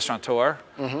 being a restaurateur,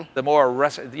 the more,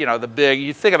 the big,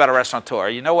 you think about a restaurateur,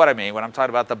 you know what I mean when I'm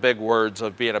talking about the big words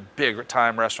of being a big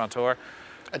time restaurateur.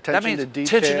 Attention to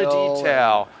detail. Attention to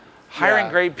detail. Hiring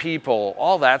great people,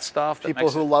 all that stuff. People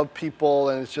who love people,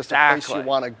 and it's just a place you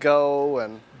want to go.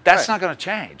 And that's not going to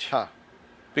change.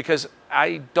 Because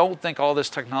I don't think all this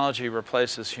technology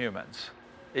replaces humans.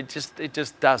 It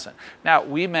just doesn't. Now,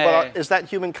 we may... But is that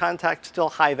human contact still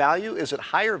high value? Is it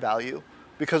higher value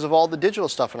because of all the digital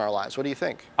stuff in our lives? What do you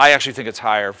think? I actually think it's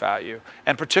higher value.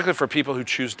 And particularly for people who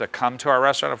choose to come to our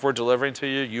restaurant, if we're delivering to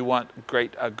you, you want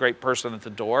a great person at the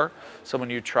door, someone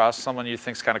you trust, someone you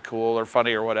think's kind of cool or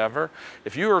funny or whatever.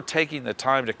 If you are taking the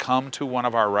time to come to one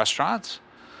of our restaurants,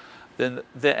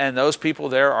 and those people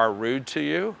there are rude to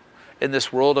you, in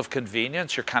this world of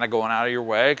convenience, you're kind of going out of your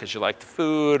way because you like the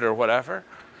food or whatever,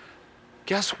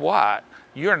 guess what?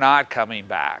 You're not coming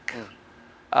back.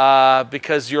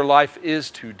 Because your life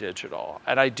is too digital.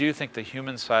 And I do think the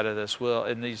human side of this will,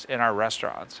 in our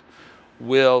restaurants,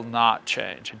 will not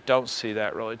change. I don't see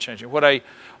that really changing.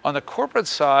 On the corporate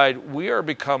side, we are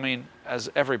becoming, as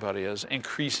everybody is,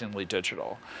 increasingly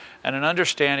digital. And an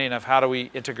understanding of how do we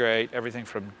integrate everything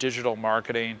from digital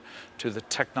marketing to the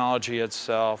technology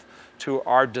itself to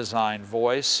our design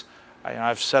voice.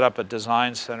 I've set up a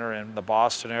design center in the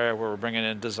Boston area where we're bringing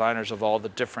in designers of all the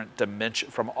different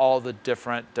from all the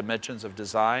different dimensions of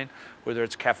design, whether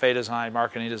it's cafe design,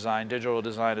 marketing design, digital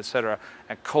design, et cetera,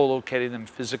 and co-locating them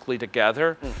physically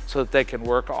together so that they can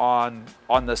work on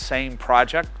the same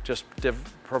project, just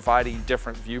providing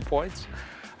different viewpoints.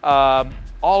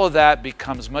 All of that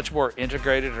becomes much more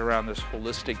integrated around this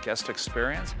holistic guest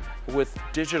experience with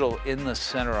digital in the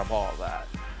center of all of that.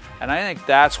 And I think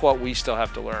that's what we still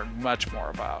have to learn much more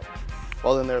about.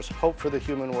 Well, then there's hope for the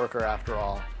human worker after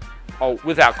all. Oh,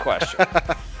 without question.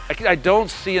 I don't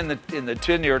see in the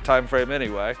 10-year time frame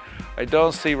anyway, I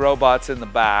don't see robots in the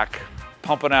back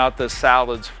pumping out the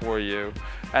salads for you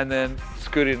and then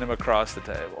scooting them across the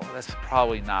table. That's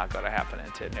probably not going to happen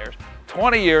in 10 years.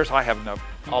 20 years, I have no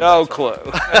clue. No clue.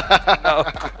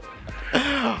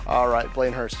 All right,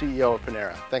 Blaine Hurst, CEO of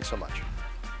Panera. Thanks so much. It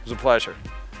was a pleasure.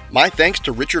 My thanks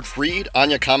to Richard Freed,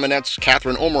 Anya Kamenetz,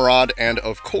 Catherine Omerod, and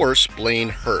of course, Blaine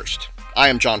Hurst. I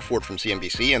am John Ford from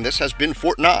CNBC, and this has been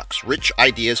Fort Knox, Rich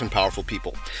Ideas and Powerful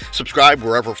People. Subscribe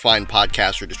wherever fine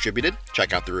podcasts are distributed.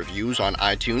 Check out the reviews on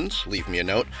iTunes. Leave me a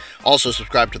note. Also,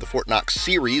 subscribe to the Fort Knox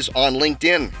series on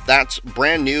LinkedIn. That's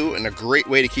brand new and a great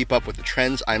way to keep up with the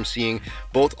trends I'm seeing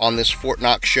both on this Fort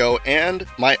Knox show and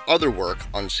my other work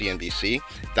on CNBC.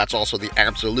 That's also the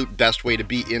absolute best way to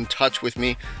be in touch with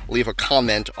me. Leave a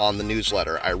comment on the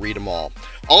newsletter. I read them all.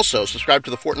 Also, subscribe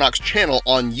to the Fort Knox channel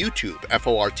on YouTube,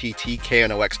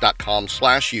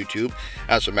 forttknox.com/YouTube.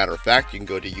 As a matter of fact, you can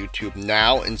go to YouTube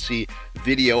now and see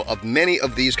video of many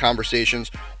of these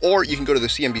conversations, or you can go to the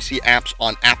CNBC apps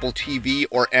on Apple TV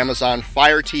or Amazon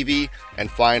Fire TV and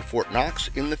find Fort Knox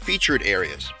in the featured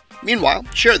areas. Meanwhile,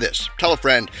 share this, tell a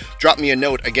friend, drop me a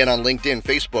note again on LinkedIn,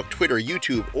 Facebook, Twitter,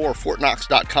 YouTube, or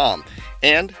fortknox.com.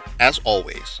 And, as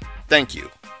always, thank you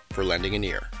for lending an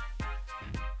ear.